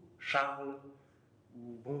bonjour Charles,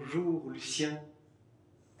 ou bonjour Lucien.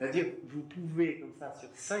 C'est-à-dire, vous pouvez, comme ça, sur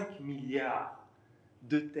 5 milliards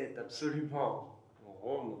de têtes absolument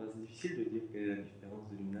rondes, c'est difficile de dire quelle est la différence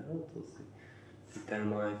de l'une à l'autre, c'est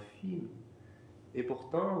tellement infime. Et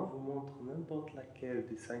pourtant, on vous montre n'importe laquelle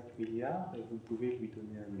des 5 milliards et vous pouvez lui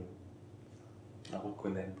donner un nom, à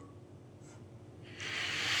reconnaître.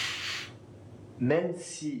 Même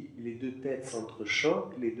si les deux têtes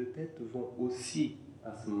s'entrechoquent, les deux têtes vont aussi,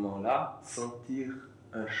 à ce moment-là, sentir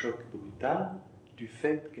un choc brutal du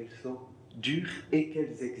fait qu'elles sont dures et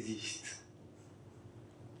qu'elles existent.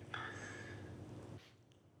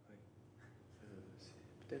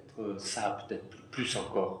 C'est peut-être ça, peut-être plus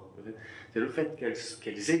encore. C'est le fait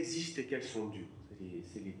qu'elles existent et qu'elles sont dures.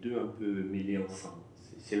 C'est les deux un peu mêlés ensemble.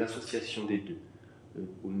 C'est l'association des deux,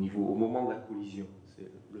 au moment de la collision. C'est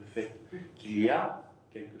le fait qu'il y a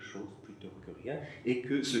quelque chose plutôt que rien, et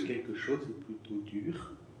que ce quelque chose est plutôt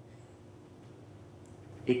dur,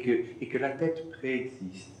 et que la tête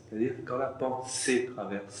préexiste. C'est-à-dire que quand la pensée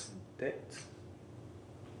traverse une tête,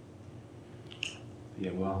 il peut y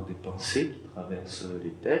avoir des pensées qui traversent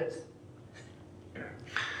les têtes,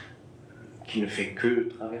 qui ne fait que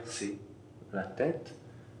traverser la tête,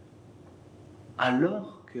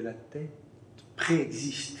 alors que la tête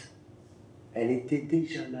préexiste. Elle était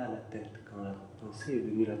déjà là, la tête, quand la pensée est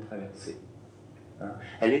venue la traverser. Hein?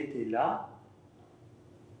 Elle était là.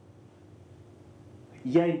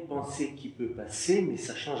 Il y a une pensée qui peut passer, mais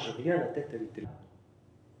ça ne change rien, la tête, elle était là.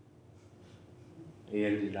 Et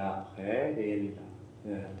elle est là après, et elle est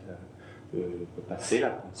là. Elle peut passer la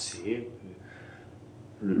pensée,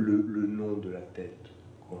 le nom de la tête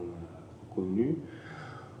qu'on a connu.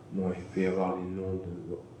 Bon, il peut y avoir les noms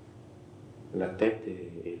de... La tête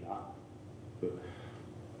est là.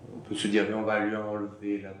 On peut se dire, mais on va lui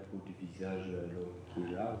enlever la peau du visage, l'homme qui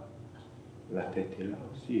est là. La tête est là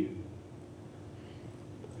aussi.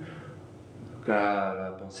 En tout cas,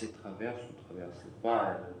 la pensée traverse ou ne traverse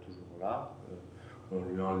pas, elle est toujours là. On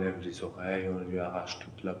lui enlève les oreilles, on lui arrache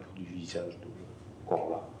toute la peau du visage, encore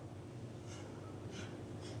là.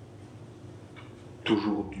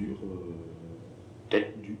 Toujours dur,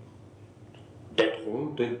 tête dure. Tête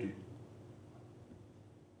ronde, tête dure.